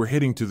that they were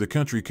heading to the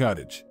country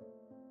cottage.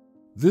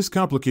 "This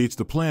complicates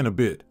the plan a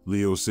bit,"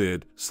 Leo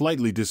said,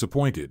 slightly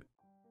disappointed.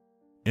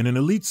 In an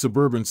elite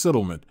suburban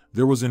settlement,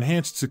 there was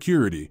enhanced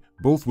security,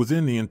 both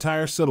within the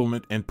entire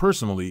settlement and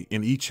personally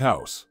in each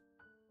house.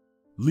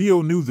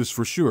 Leo knew this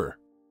for sure.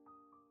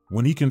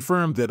 When he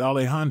confirmed that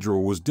Alejandro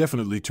was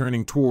definitely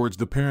turning towards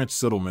the parents'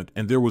 settlement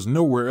and there was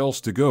nowhere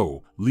else to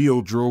go,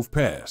 Leo drove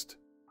past.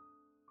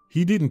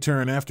 He didn't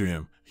turn after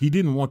him. He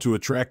didn't want to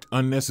attract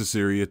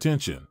unnecessary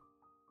attention.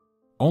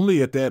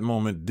 Only at that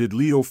moment did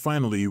Leo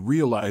finally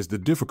realize the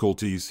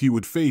difficulties he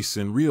would face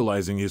in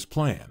realizing his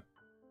plan.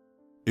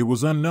 It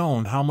was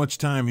unknown how much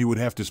time he would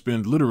have to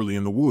spend literally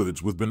in the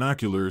woods with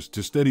binoculars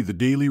to study the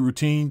daily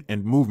routine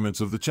and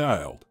movements of the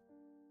child.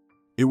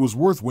 It was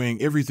worth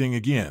weighing everything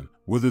again,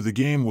 whether the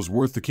game was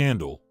worth the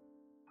candle.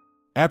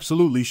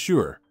 Absolutely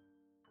sure.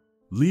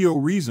 Leo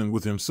reasoned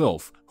with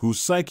himself,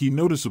 whose psyche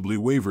noticeably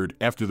wavered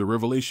after the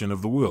revelation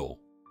of the will.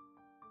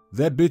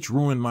 That bitch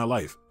ruined my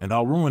life, and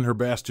I'll ruin her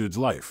bastard's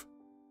life.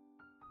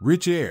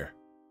 Rich heir.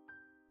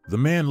 The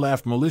man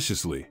laughed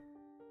maliciously.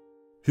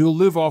 He'll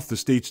live off the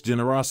state's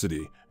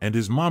generosity, and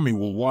his mommy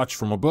will watch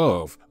from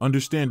above,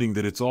 understanding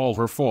that it's all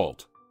her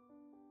fault.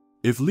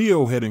 If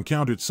Leo had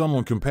encountered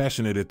someone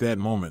compassionate at that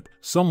moment,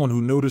 someone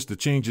who noticed the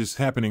changes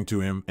happening to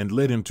him and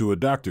led him to a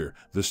doctor,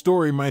 the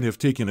story might have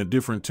taken a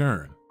different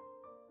turn.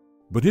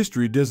 But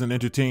history doesn't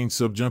entertain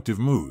subjunctive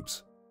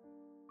moods.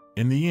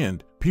 In the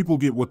end, people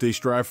get what they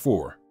strive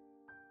for.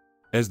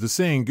 As the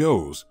saying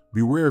goes,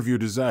 beware of your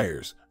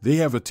desires, they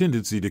have a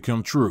tendency to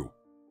come true.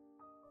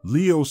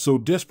 Leo so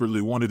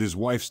desperately wanted his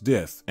wife's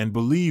death and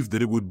believed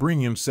that it would bring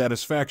him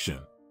satisfaction.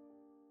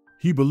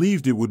 He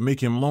believed it would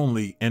make him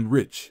lonely and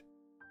rich.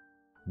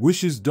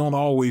 Wishes don't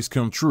always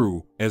come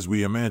true, as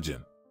we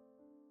imagine.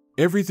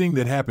 Everything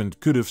that happened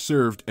could have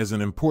served as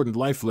an important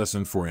life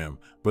lesson for him,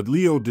 but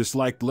Leo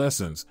disliked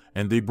lessons,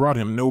 and they brought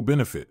him no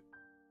benefit.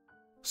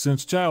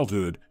 Since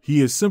childhood, he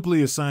has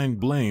simply assigned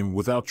blame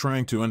without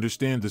trying to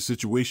understand the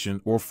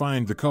situation or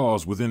find the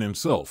cause within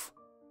himself.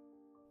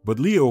 But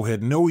Leo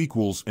had no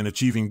equals in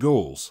achieving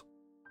goals.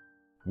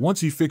 Once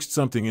he fixed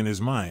something in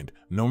his mind,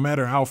 no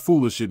matter how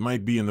foolish it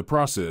might be in the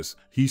process,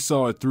 he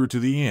saw it through to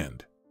the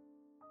end.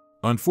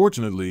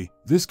 Unfortunately,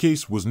 this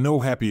case was no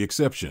happy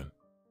exception.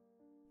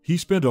 He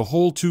spent a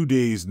whole 2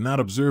 days not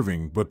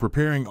observing but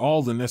preparing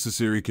all the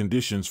necessary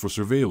conditions for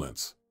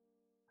surveillance.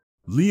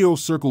 Leo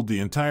circled the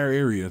entire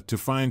area to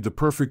find the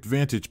perfect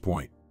vantage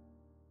point.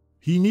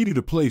 He needed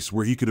a place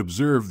where he could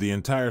observe the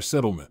entire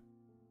settlement.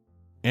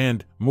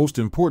 And, most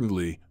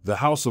importantly, the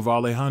house of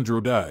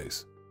Alejandro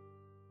Diaz.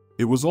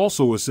 It was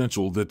also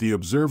essential that the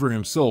observer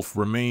himself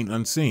remain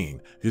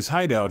unseen. His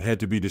hideout had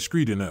to be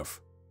discreet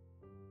enough.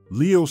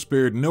 Leo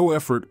spared no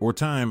effort or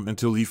time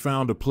until he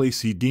found a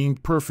place he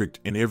deemed perfect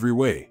in every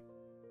way.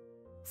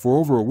 For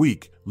over a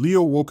week,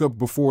 Leo woke up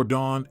before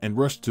dawn and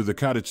rushed to the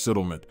cottage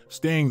settlement,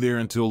 staying there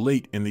until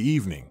late in the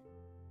evening.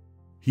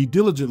 He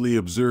diligently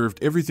observed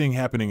everything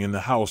happening in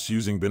the house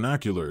using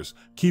binoculars,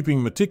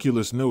 keeping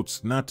meticulous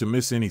notes not to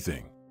miss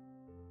anything.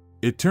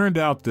 It turned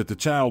out that the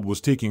child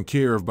was taken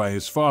care of by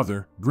his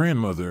father,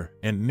 grandmother,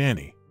 and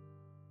nanny.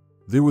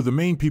 They were the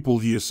main people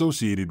he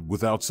associated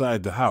with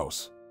outside the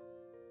house.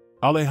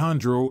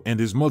 Alejandro and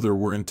his mother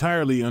were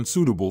entirely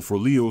unsuitable for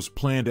Leo's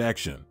planned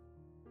action.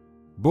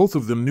 Both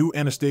of them knew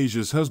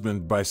Anastasia's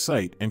husband by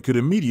sight and could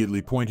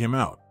immediately point him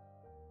out.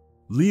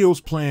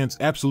 Leo's plans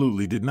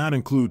absolutely did not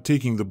include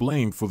taking the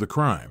blame for the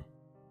crime.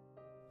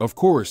 Of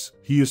course,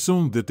 he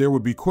assumed that there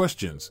would be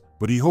questions,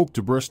 but he hoped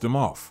to brush them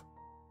off.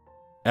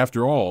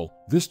 After all,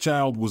 this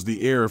child was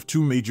the heir of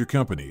two major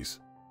companies.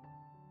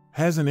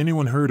 Hasn't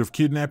anyone heard of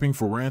kidnapping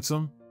for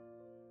ransom?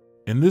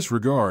 In this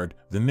regard,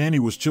 the nanny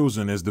was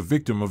chosen as the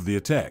victim of the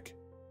attack.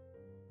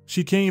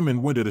 She came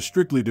and went at a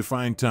strictly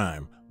defined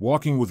time,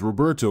 walking with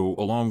Roberto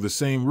along the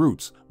same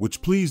routes,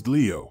 which pleased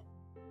Leo.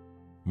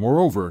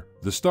 Moreover,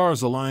 the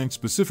stars aligned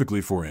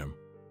specifically for him.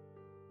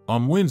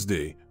 On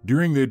Wednesday,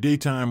 during their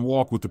daytime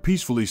walk with the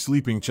peacefully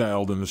sleeping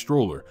child in the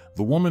stroller,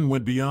 the woman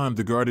went beyond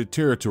the guarded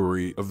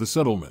territory of the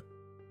settlement.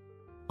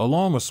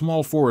 Along a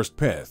small forest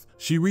path,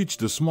 she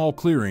reached a small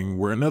clearing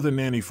where another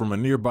nanny from a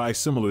nearby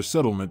similar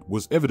settlement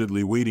was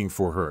evidently waiting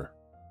for her.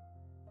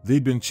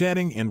 They'd been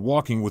chatting and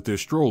walking with their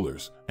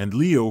strollers, and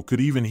Leo could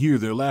even hear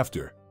their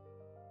laughter.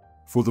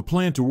 For the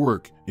plan to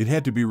work, it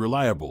had to be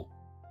reliable.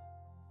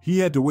 He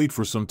had to wait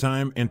for some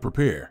time and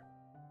prepare.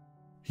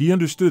 He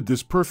understood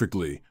this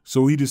perfectly,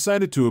 so he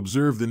decided to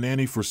observe the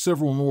nanny for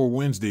several more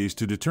Wednesdays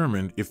to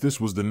determine if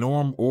this was the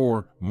norm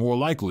or, more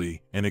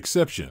likely, an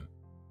exception.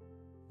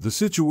 The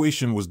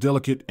situation was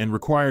delicate and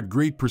required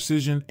great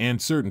precision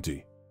and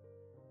certainty.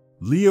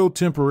 Leo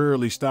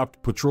temporarily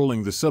stopped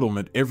patrolling the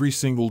settlement every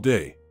single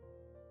day.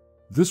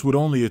 This would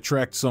only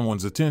attract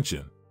someone's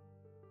attention.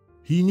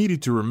 He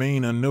needed to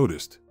remain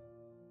unnoticed.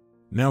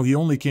 Now he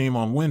only came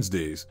on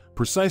Wednesdays,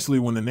 precisely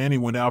when the nanny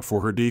went out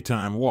for her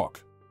daytime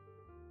walk.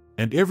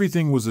 And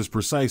everything was as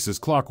precise as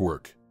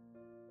clockwork.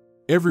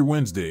 Every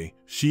Wednesday,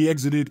 she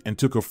exited and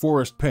took a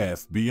forest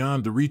path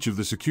beyond the reach of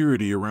the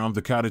security around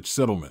the cottage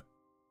settlement.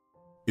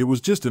 It was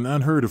just an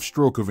unheard of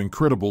stroke of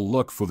incredible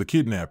luck for the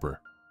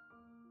kidnapper.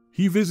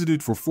 He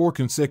visited for 4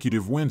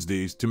 consecutive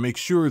Wednesdays to make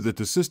sure that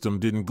the system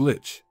didn't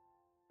glitch.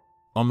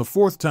 On the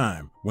 4th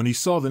time, when he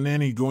saw the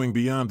nanny going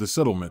beyond the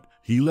settlement,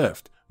 he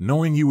left,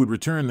 knowing he would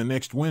return the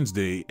next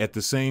Wednesday at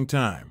the same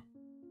time.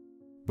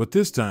 But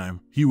this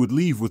time, he would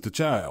leave with the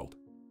child.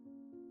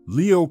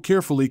 Leo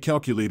carefully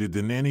calculated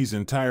the nanny's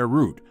entire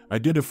route,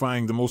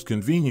 identifying the most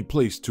convenient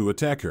place to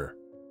attack her.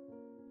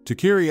 To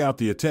carry out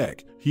the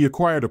attack, he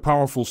acquired a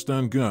powerful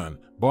stun gun,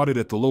 bought it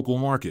at the local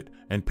market,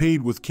 and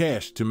paid with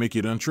cash to make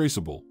it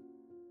untraceable.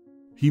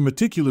 He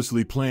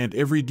meticulously planned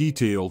every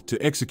detail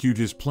to execute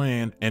his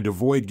plan and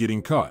avoid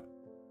getting caught.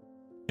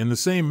 In the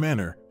same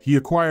manner, he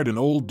acquired an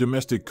old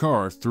domestic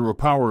car through a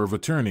power of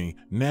attorney,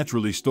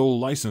 naturally stole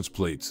license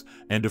plates,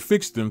 and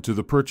affixed them to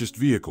the purchased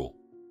vehicle.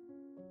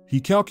 He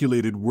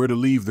calculated where to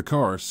leave the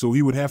car so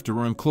he would have to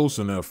run close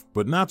enough,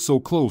 but not so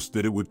close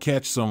that it would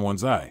catch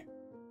someone's eye.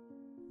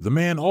 The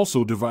man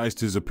also devised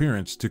his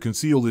appearance to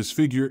conceal his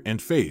figure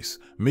and face,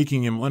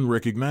 making him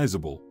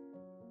unrecognizable.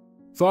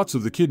 Thoughts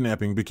of the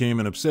kidnapping became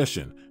an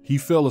obsession. He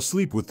fell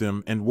asleep with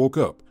them and woke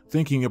up,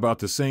 thinking about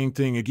the same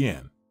thing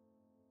again.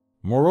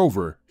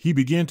 Moreover, he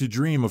began to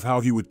dream of how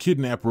he would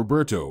kidnap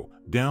Roberto,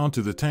 down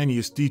to the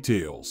tiniest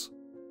details.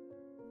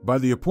 By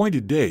the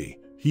appointed day,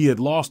 he had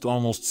lost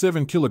almost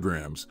 7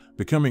 kilograms,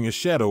 becoming a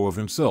shadow of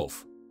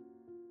himself.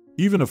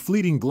 Even a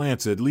fleeting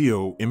glance at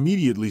Leo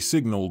immediately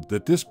signaled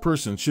that this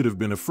person should have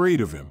been afraid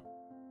of him.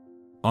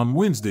 On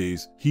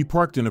Wednesdays, he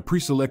parked in a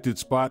pre-selected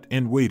spot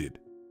and waited.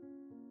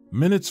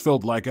 Minutes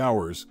felt like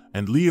hours,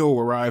 and Leo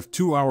arrived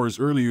 2 hours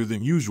earlier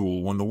than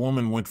usual when the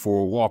woman went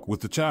for a walk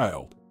with the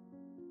child.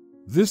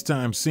 This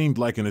time seemed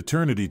like an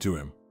eternity to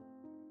him.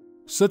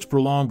 Such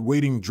prolonged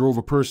waiting drove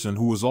a person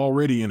who was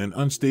already in an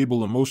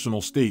unstable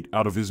emotional state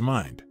out of his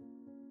mind.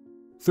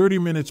 30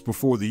 minutes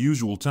before the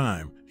usual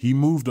time, he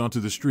moved onto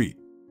the street.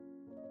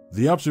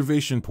 The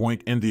observation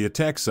point and the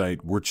attack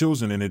site were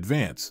chosen in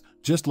advance,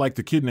 just like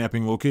the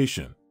kidnapping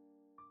location.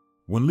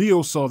 When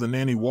Leo saw the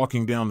nanny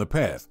walking down the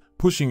path,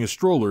 pushing a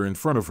stroller in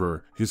front of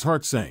her, his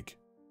heart sank.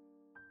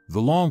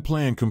 The long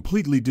plan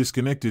completely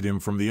disconnected him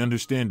from the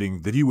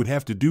understanding that he would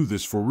have to do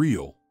this for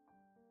real.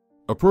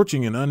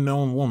 Approaching an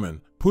unknown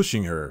woman,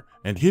 pushing her,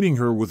 and hitting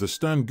her with a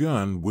stun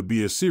gun would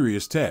be a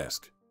serious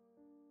task.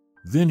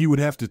 Then he would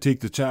have to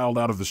take the child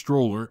out of the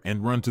stroller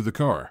and run to the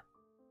car.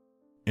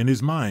 In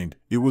his mind,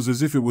 it was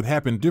as if it would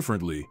happen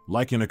differently,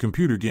 like in a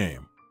computer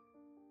game.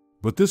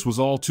 But this was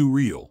all too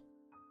real.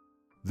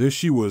 There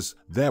she was,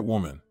 that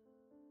woman.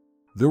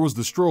 There was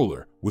the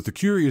stroller, with the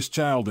curious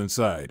child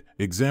inside,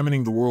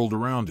 examining the world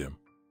around him.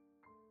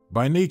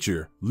 By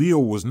nature, Leo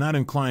was not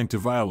inclined to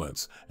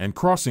violence, and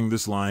crossing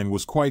this line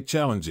was quite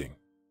challenging.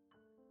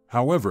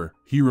 However,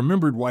 he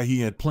remembered why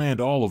he had planned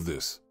all of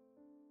this.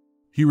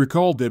 He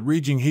recalled that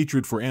raging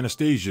hatred for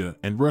Anastasia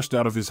and rushed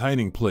out of his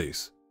hiding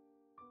place.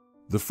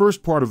 The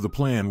first part of the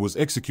plan was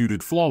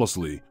executed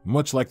flawlessly,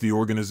 much like the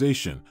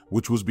organization,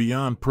 which was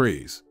beyond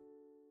praise.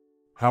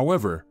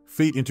 However,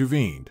 fate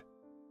intervened.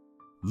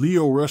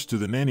 Leo rushed to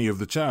the nanny of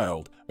the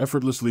child,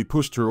 effortlessly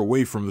pushed her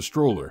away from the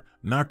stroller,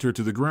 knocked her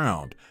to the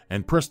ground,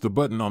 and pressed the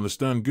button on the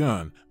stun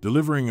gun,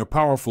 delivering a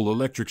powerful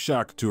electric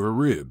shock to her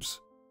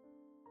ribs.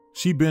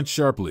 She bent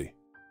sharply.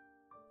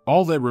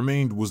 All that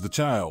remained was the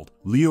child.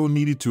 Leo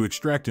needed to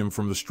extract him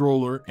from the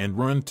stroller and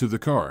run to the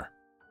car.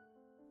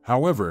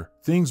 However,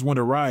 things went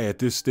awry at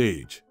this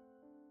stage.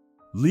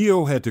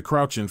 Leo had to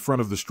crouch in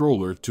front of the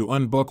stroller to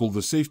unbuckle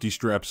the safety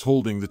straps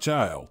holding the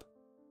child.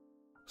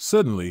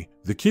 Suddenly,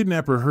 the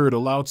kidnapper heard a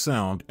loud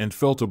sound and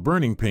felt a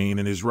burning pain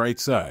in his right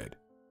side.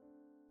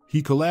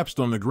 He collapsed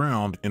on the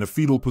ground in a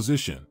fetal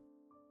position.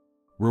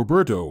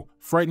 Roberto,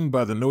 frightened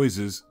by the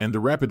noises and the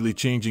rapidly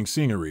changing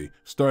scenery,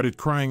 started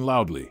crying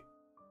loudly.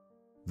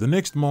 The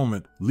next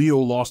moment, Leo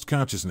lost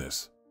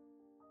consciousness.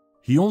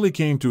 He only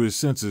came to his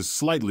senses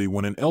slightly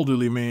when an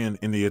elderly man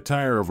in the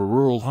attire of a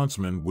rural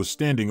huntsman was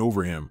standing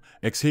over him,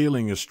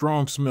 exhaling a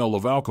strong smell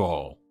of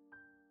alcohol.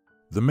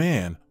 The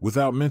man,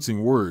 without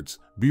mincing words,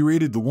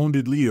 berated the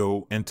wounded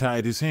Leo and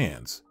tied his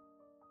hands.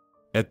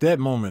 At that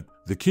moment,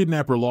 the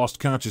kidnapper lost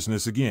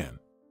consciousness again.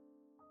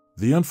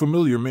 The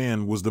unfamiliar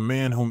man was the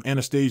man whom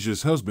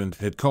Anastasia's husband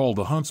had called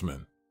a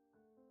huntsman.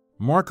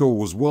 Marco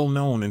was well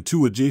known in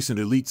two adjacent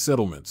elite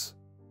settlements.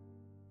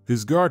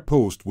 His guard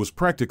post was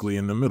practically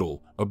in the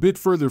middle, a bit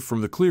further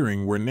from the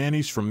clearing where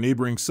nannies from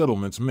neighboring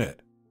settlements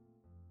met.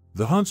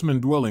 The huntsman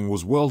dwelling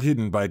was well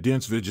hidden by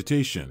dense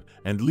vegetation,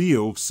 and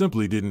Leo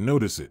simply didn't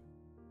notice it.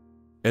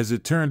 As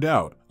it turned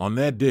out, on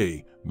that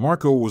day,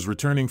 Marco was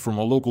returning from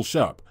a local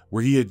shop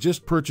where he had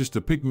just purchased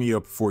a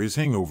pick-me-up for his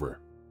hangover.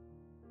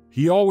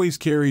 He always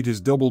carried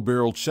his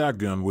double-barreled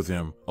shotgun with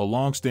him, a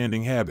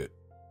long-standing habit.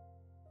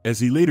 As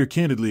he later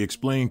candidly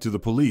explained to the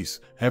police,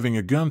 having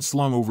a gun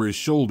slung over his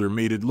shoulder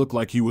made it look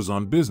like he was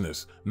on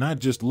business, not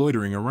just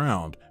loitering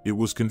around. It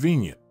was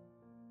convenient.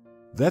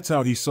 That's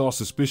how he saw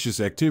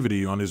suspicious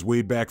activity on his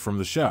way back from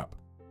the shop.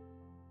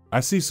 I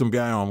see some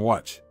guy on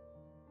watch.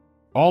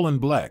 All in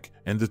black,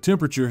 and the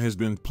temperature has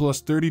been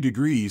plus 30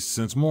 degrees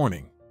since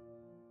morning.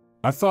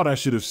 I thought I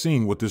should have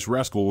seen what this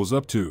rascal was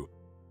up to.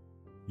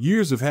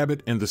 Years of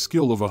habit and the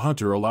skill of a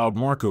hunter allowed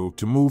Marco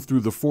to move through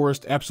the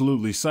forest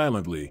absolutely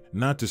silently,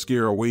 not to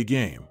scare away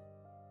game.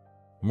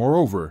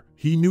 Moreover,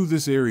 he knew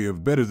this area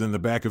better than the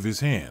back of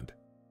his hand.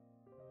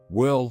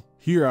 Well,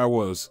 here I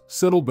was,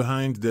 settled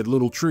behind that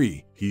little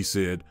tree, he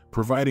said,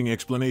 providing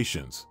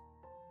explanations.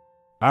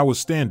 I was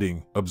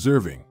standing,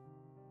 observing.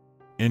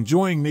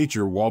 Enjoying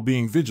nature while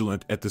being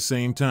vigilant at the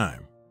same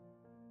time.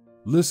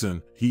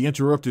 Listen, he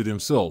interrupted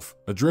himself,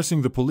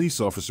 addressing the police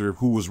officer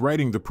who was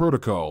writing the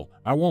protocol.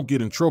 I won't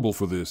get in trouble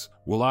for this,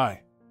 will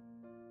I?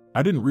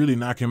 I didn't really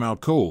knock him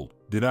out cold,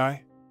 did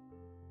I?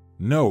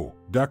 No,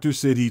 doctor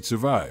said he'd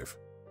survive.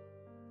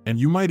 And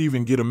you might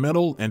even get a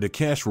medal and a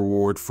cash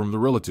reward from the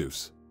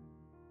relatives.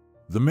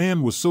 The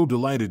man was so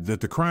delighted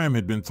that the crime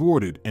had been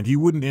thwarted and he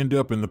wouldn't end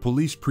up in the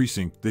police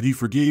precinct that he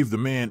forgave the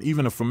man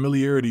even a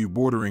familiarity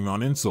bordering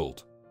on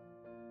insult.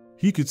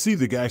 He could see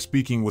the guy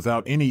speaking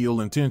without any ill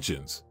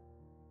intentions.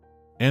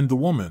 And the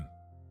woman.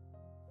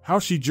 How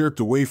she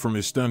jerked away from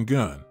his stun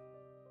gun.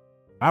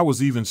 I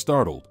was even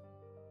startled.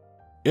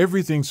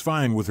 Everything's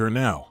fine with her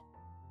now.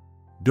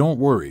 Don't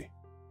worry.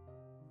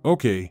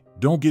 Okay,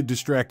 don't get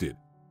distracted.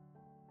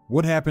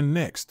 What happened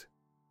next?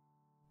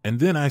 And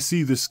then I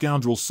see this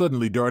scoundrel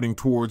suddenly darting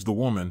towards the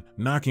woman,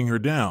 knocking her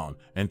down,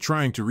 and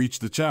trying to reach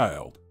the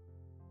child.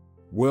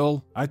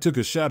 Well, I took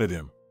a shot at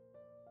him.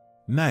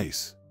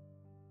 Nice.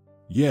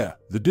 Yeah,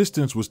 the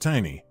distance was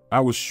tiny. I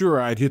was sure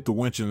I'd hit the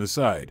wench in the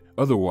side,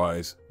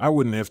 otherwise, I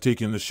wouldn't have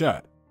taken the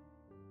shot.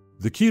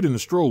 The kid in the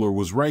stroller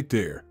was right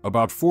there,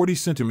 about 40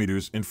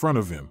 centimeters in front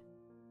of him.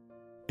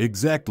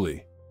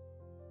 Exactly.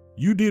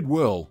 You did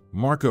well,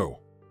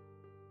 Marco.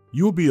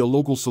 You'll be a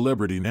local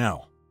celebrity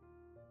now.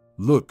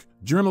 Look,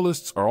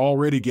 journalists are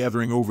already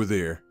gathering over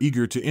there,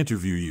 eager to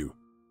interview you.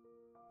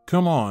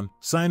 Come on,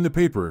 sign the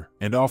paper,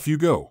 and off you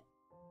go.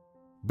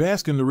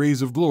 Bask in the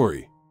rays of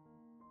glory.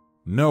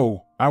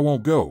 No, I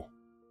won't go.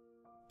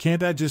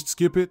 Can't I just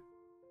skip it?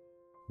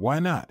 Why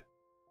not?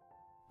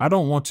 I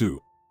don't want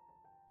to.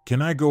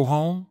 Can I go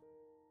home?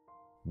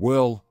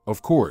 Well,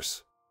 of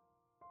course.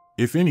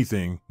 If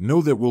anything,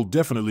 know that we'll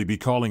definitely be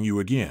calling you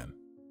again.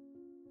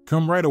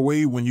 Come right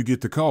away when you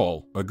get the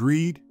call,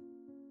 agreed?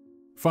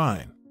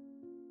 Fine.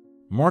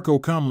 Marco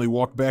calmly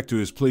walked back to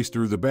his place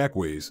through the back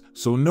ways,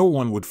 so no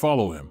one would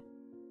follow him.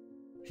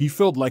 He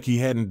felt like he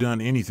hadn't done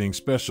anything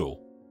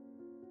special.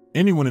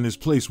 Anyone in his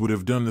place would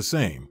have done the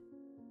same.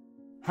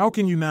 How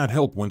can you not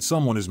help when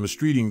someone is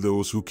mistreating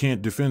those who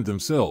can't defend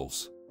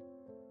themselves?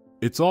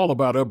 It's all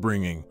about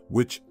upbringing,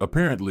 which,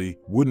 apparently,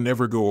 wouldn't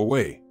ever go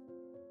away.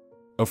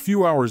 A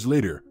few hours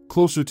later,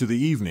 closer to the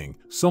evening,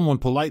 someone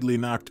politely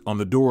knocked on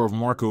the door of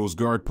Marco's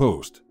guard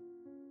post.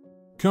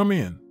 Come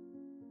in.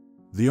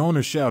 The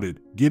owner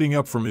shouted, getting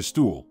up from his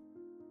stool.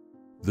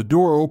 The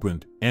door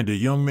opened, and a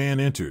young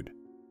man entered.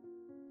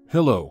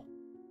 Hello.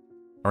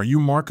 Are you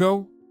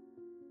Marco?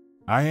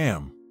 I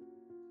am.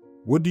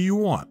 What do you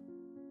want?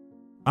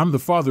 I'm the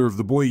father of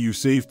the boy you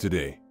saved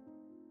today.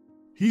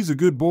 He's a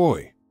good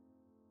boy.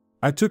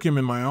 I took him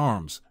in my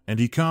arms, and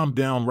he calmed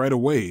down right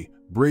away,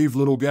 brave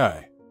little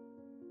guy.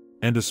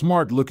 And a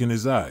smart look in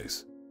his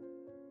eyes.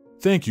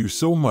 Thank you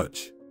so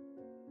much.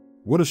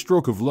 What a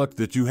stroke of luck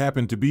that you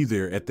happened to be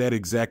there at that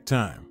exact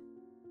time.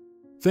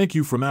 Thank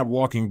you for not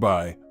walking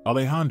by.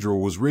 Alejandro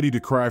was ready to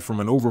cry from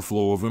an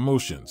overflow of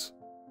emotions.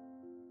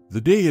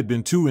 The day had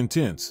been too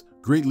intense,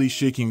 greatly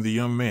shaking the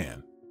young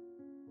man.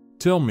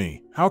 "Tell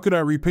me, how could I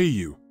repay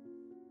you?"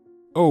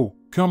 "Oh,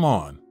 come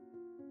on.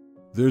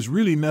 There's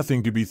really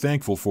nothing to be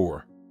thankful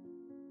for.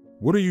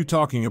 What are you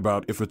talking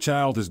about if a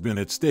child has been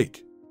at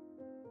stake?"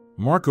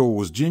 Marco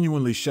was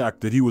genuinely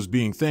shocked that he was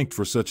being thanked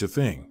for such a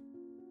thing.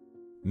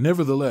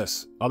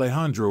 Nevertheless,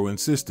 Alejandro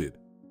insisted.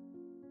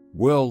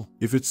 "Well,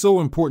 if it's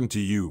so important to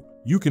you,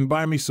 you can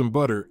buy me some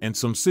butter and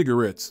some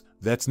cigarettes.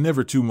 That's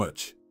never too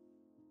much."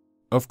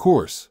 "Of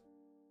course."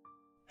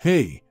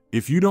 "Hey,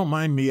 if you don't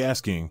mind me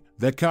asking,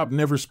 that cop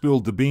never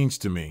spilled the beans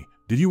to me.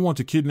 Did you want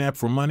to kidnap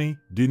for money,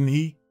 didn't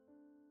he?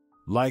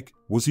 Like,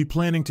 was he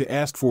planning to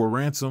ask for a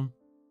ransom?"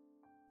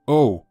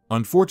 "Oh,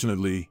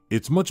 unfortunately,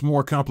 it's much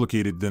more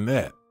complicated than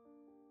that."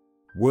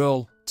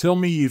 "Well, tell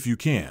me if you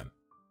can.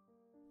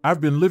 I've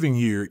been living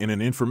here in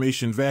an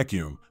information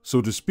vacuum,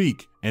 so to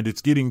speak, and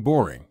it's getting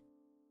boring."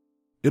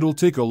 "It'll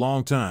take a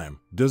long time,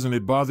 doesn't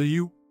it bother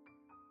you?"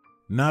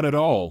 "Not at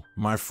all,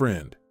 my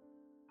friend.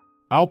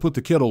 I'll put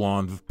the kettle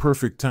on with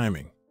perfect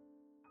timing.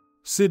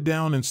 Sit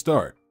down and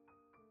start."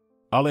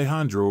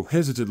 Alejandro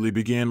hesitantly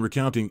began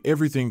recounting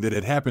everything that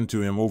had happened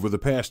to him over the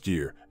past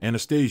year: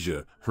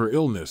 Anastasia, her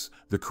illness,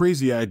 the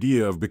crazy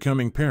idea of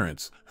becoming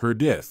parents, her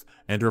death,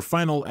 and her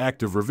final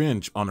act of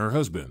revenge on her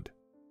husband.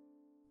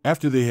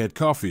 After they had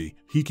coffee,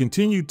 he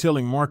continued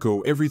telling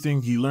Marco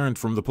everything he learned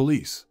from the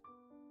police.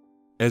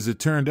 As it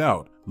turned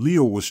out,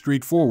 Leo was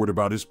straightforward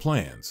about his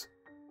plans.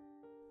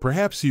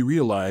 Perhaps he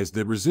realized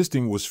that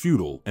resisting was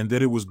futile and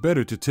that it was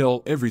better to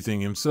tell everything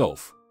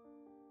himself.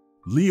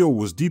 Leo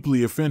was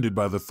deeply offended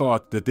by the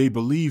thought that they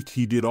believed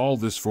he did all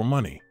this for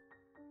money.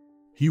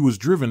 He was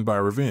driven by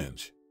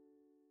revenge.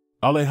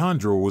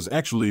 Alejandro was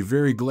actually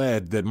very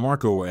glad that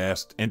Marco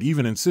asked and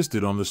even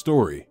insisted on the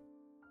story.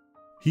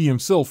 He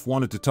himself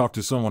wanted to talk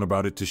to someone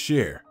about it to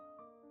share.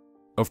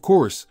 Of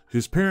course,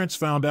 his parents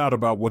found out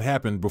about what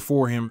happened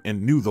before him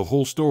and knew the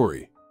whole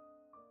story.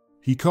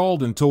 He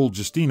called and told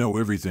Justino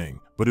everything,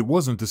 but it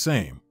wasn't the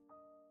same.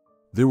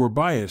 They were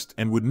biased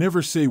and would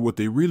never say what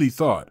they really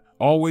thought,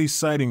 always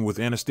siding with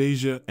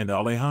Anastasia and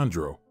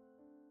Alejandro.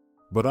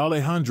 But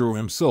Alejandro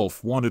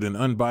himself wanted an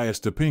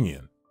unbiased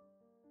opinion.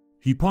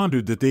 He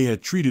pondered that they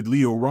had treated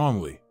Leo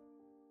wrongly.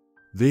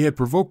 They had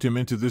provoked him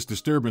into this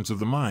disturbance of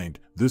the mind,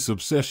 this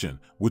obsession,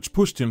 which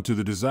pushed him to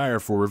the desire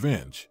for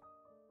revenge.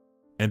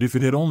 And if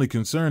it had only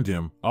concerned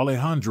him,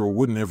 Alejandro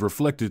wouldn't have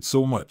reflected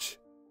so much.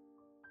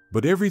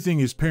 But everything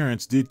his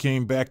parents did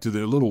came back to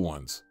their little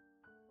ones.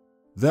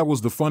 That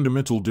was the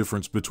fundamental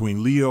difference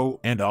between Leo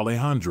and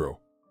Alejandro.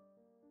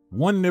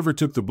 One never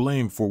took the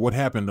blame for what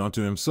happened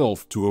onto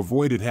himself to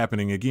avoid it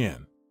happening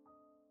again.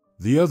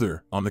 The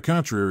other, on the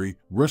contrary,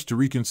 rushed to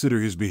reconsider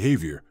his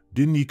behavior.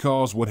 Didn't he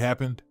cause what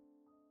happened?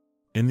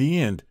 In the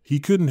end, he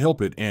couldn't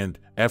help it and,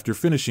 after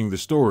finishing the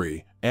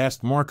story,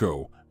 asked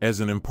Marco, as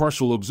an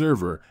impartial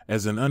observer,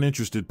 as an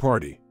uninterested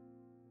party,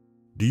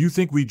 "Do you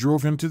think we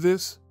drove him to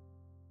this?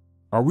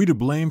 Are we to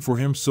blame for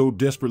him so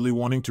desperately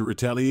wanting to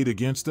retaliate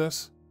against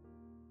us?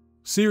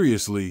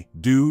 Seriously,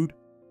 dude?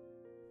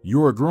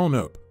 You're a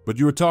grown-up, but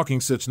you're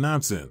talking such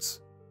nonsense."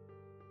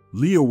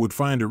 Leo would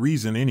find a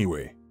reason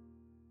anyway.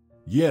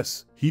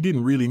 Yes, he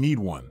didn't really need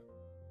one.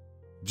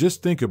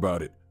 Just think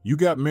about it. You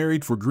got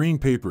married for green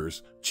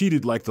papers,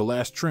 cheated like the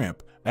last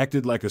tramp,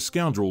 acted like a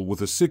scoundrel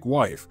with a sick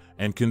wife,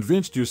 and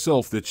convinced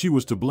yourself that she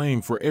was to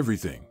blame for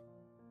everything.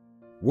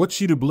 What's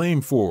she to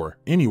blame for,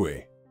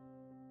 anyway?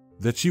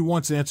 That she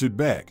once answered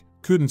back,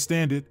 couldn't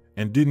stand it,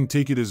 and didn't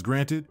take it as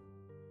granted?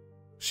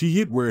 She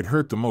hit where it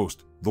hurt the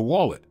most, the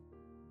wallet.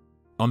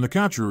 On the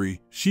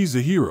contrary, she's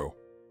a hero.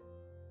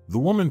 The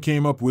woman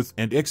came up with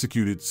and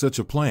executed such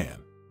a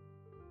plan.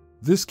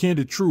 This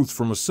candid truth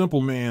from a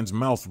simple man's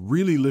mouth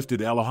really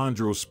lifted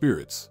Alejandro's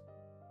spirits.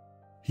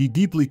 He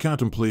deeply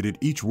contemplated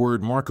each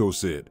word Marco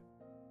said.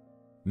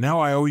 "Now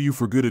I owe you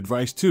for good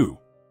advice too."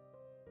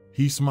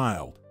 He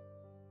smiled.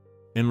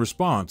 In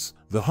response,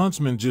 the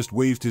huntsman just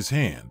waved his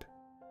hand.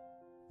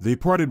 They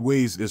parted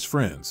ways as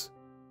friends.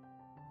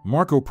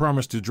 Marco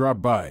promised to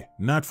drop by,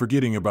 not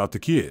forgetting about the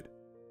kid.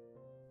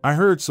 "I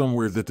heard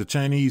somewhere that the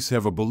Chinese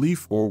have a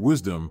belief or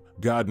wisdom,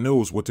 God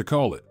knows what to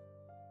call it.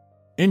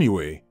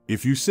 Anyway,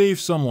 if you save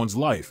someone's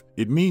life,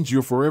 it means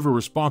you're forever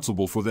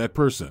responsible for that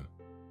person.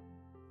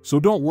 So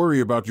don't worry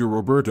about your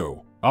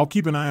Roberto, I'll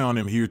keep an eye on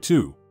him here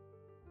too."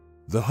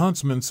 The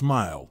huntsman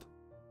smiled.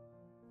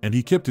 And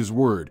he kept his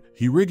word.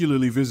 He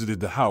regularly visited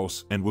the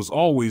house and was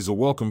always a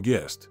welcome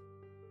guest.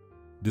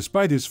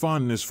 Despite his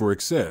fondness for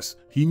excess,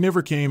 he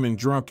never came in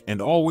drunk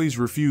and always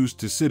refused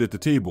to sit at the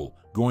table,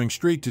 going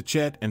straight to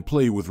chat and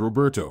play with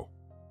Roberto.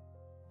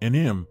 In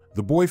him,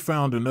 the boy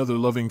found another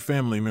loving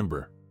family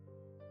member.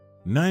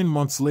 9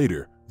 months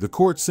later, the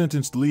court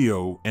sentenced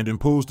Leo and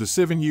imposed a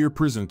 7-year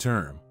prison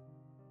term.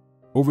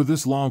 Over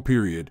this long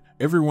period,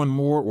 everyone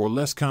more or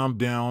less calmed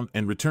down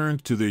and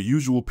returned to their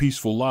usual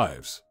peaceful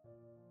lives.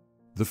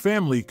 The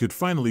family could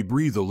finally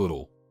breathe a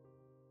little.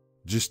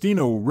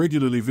 Justino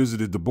regularly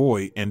visited the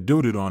boy and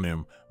doted on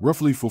him,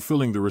 roughly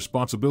fulfilling the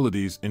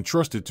responsibilities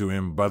entrusted to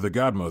him by the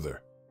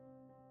godmother.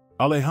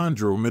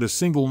 Alejandro met a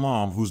single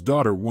mom whose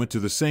daughter went to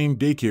the same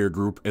daycare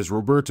group as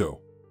Roberto.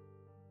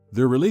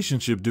 Their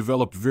relationship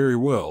developed very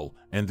well,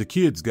 and the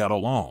kids got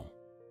along.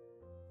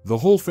 The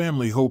whole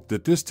family hoped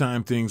that this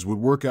time things would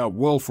work out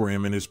well for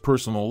him in his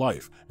personal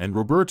life, and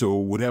Roberto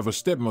would have a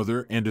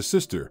stepmother and a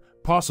sister,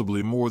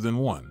 possibly more than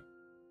one.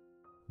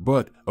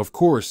 But, of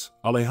course,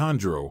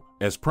 Alejandro,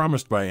 as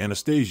promised by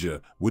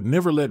Anastasia, would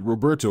never let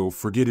Roberto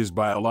forget his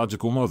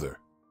biological mother.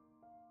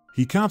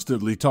 He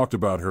constantly talked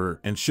about her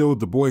and showed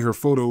the boy her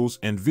photos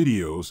and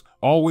videos,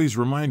 always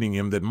reminding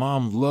him that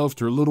mom loved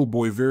her little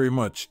boy very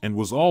much and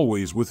was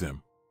always with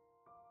him.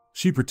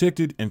 She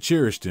protected and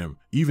cherished him,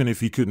 even if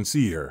he couldn't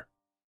see her.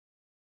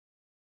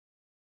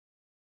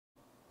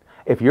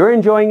 If you're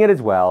enjoying it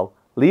as well,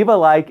 leave a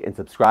like and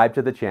subscribe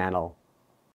to the channel.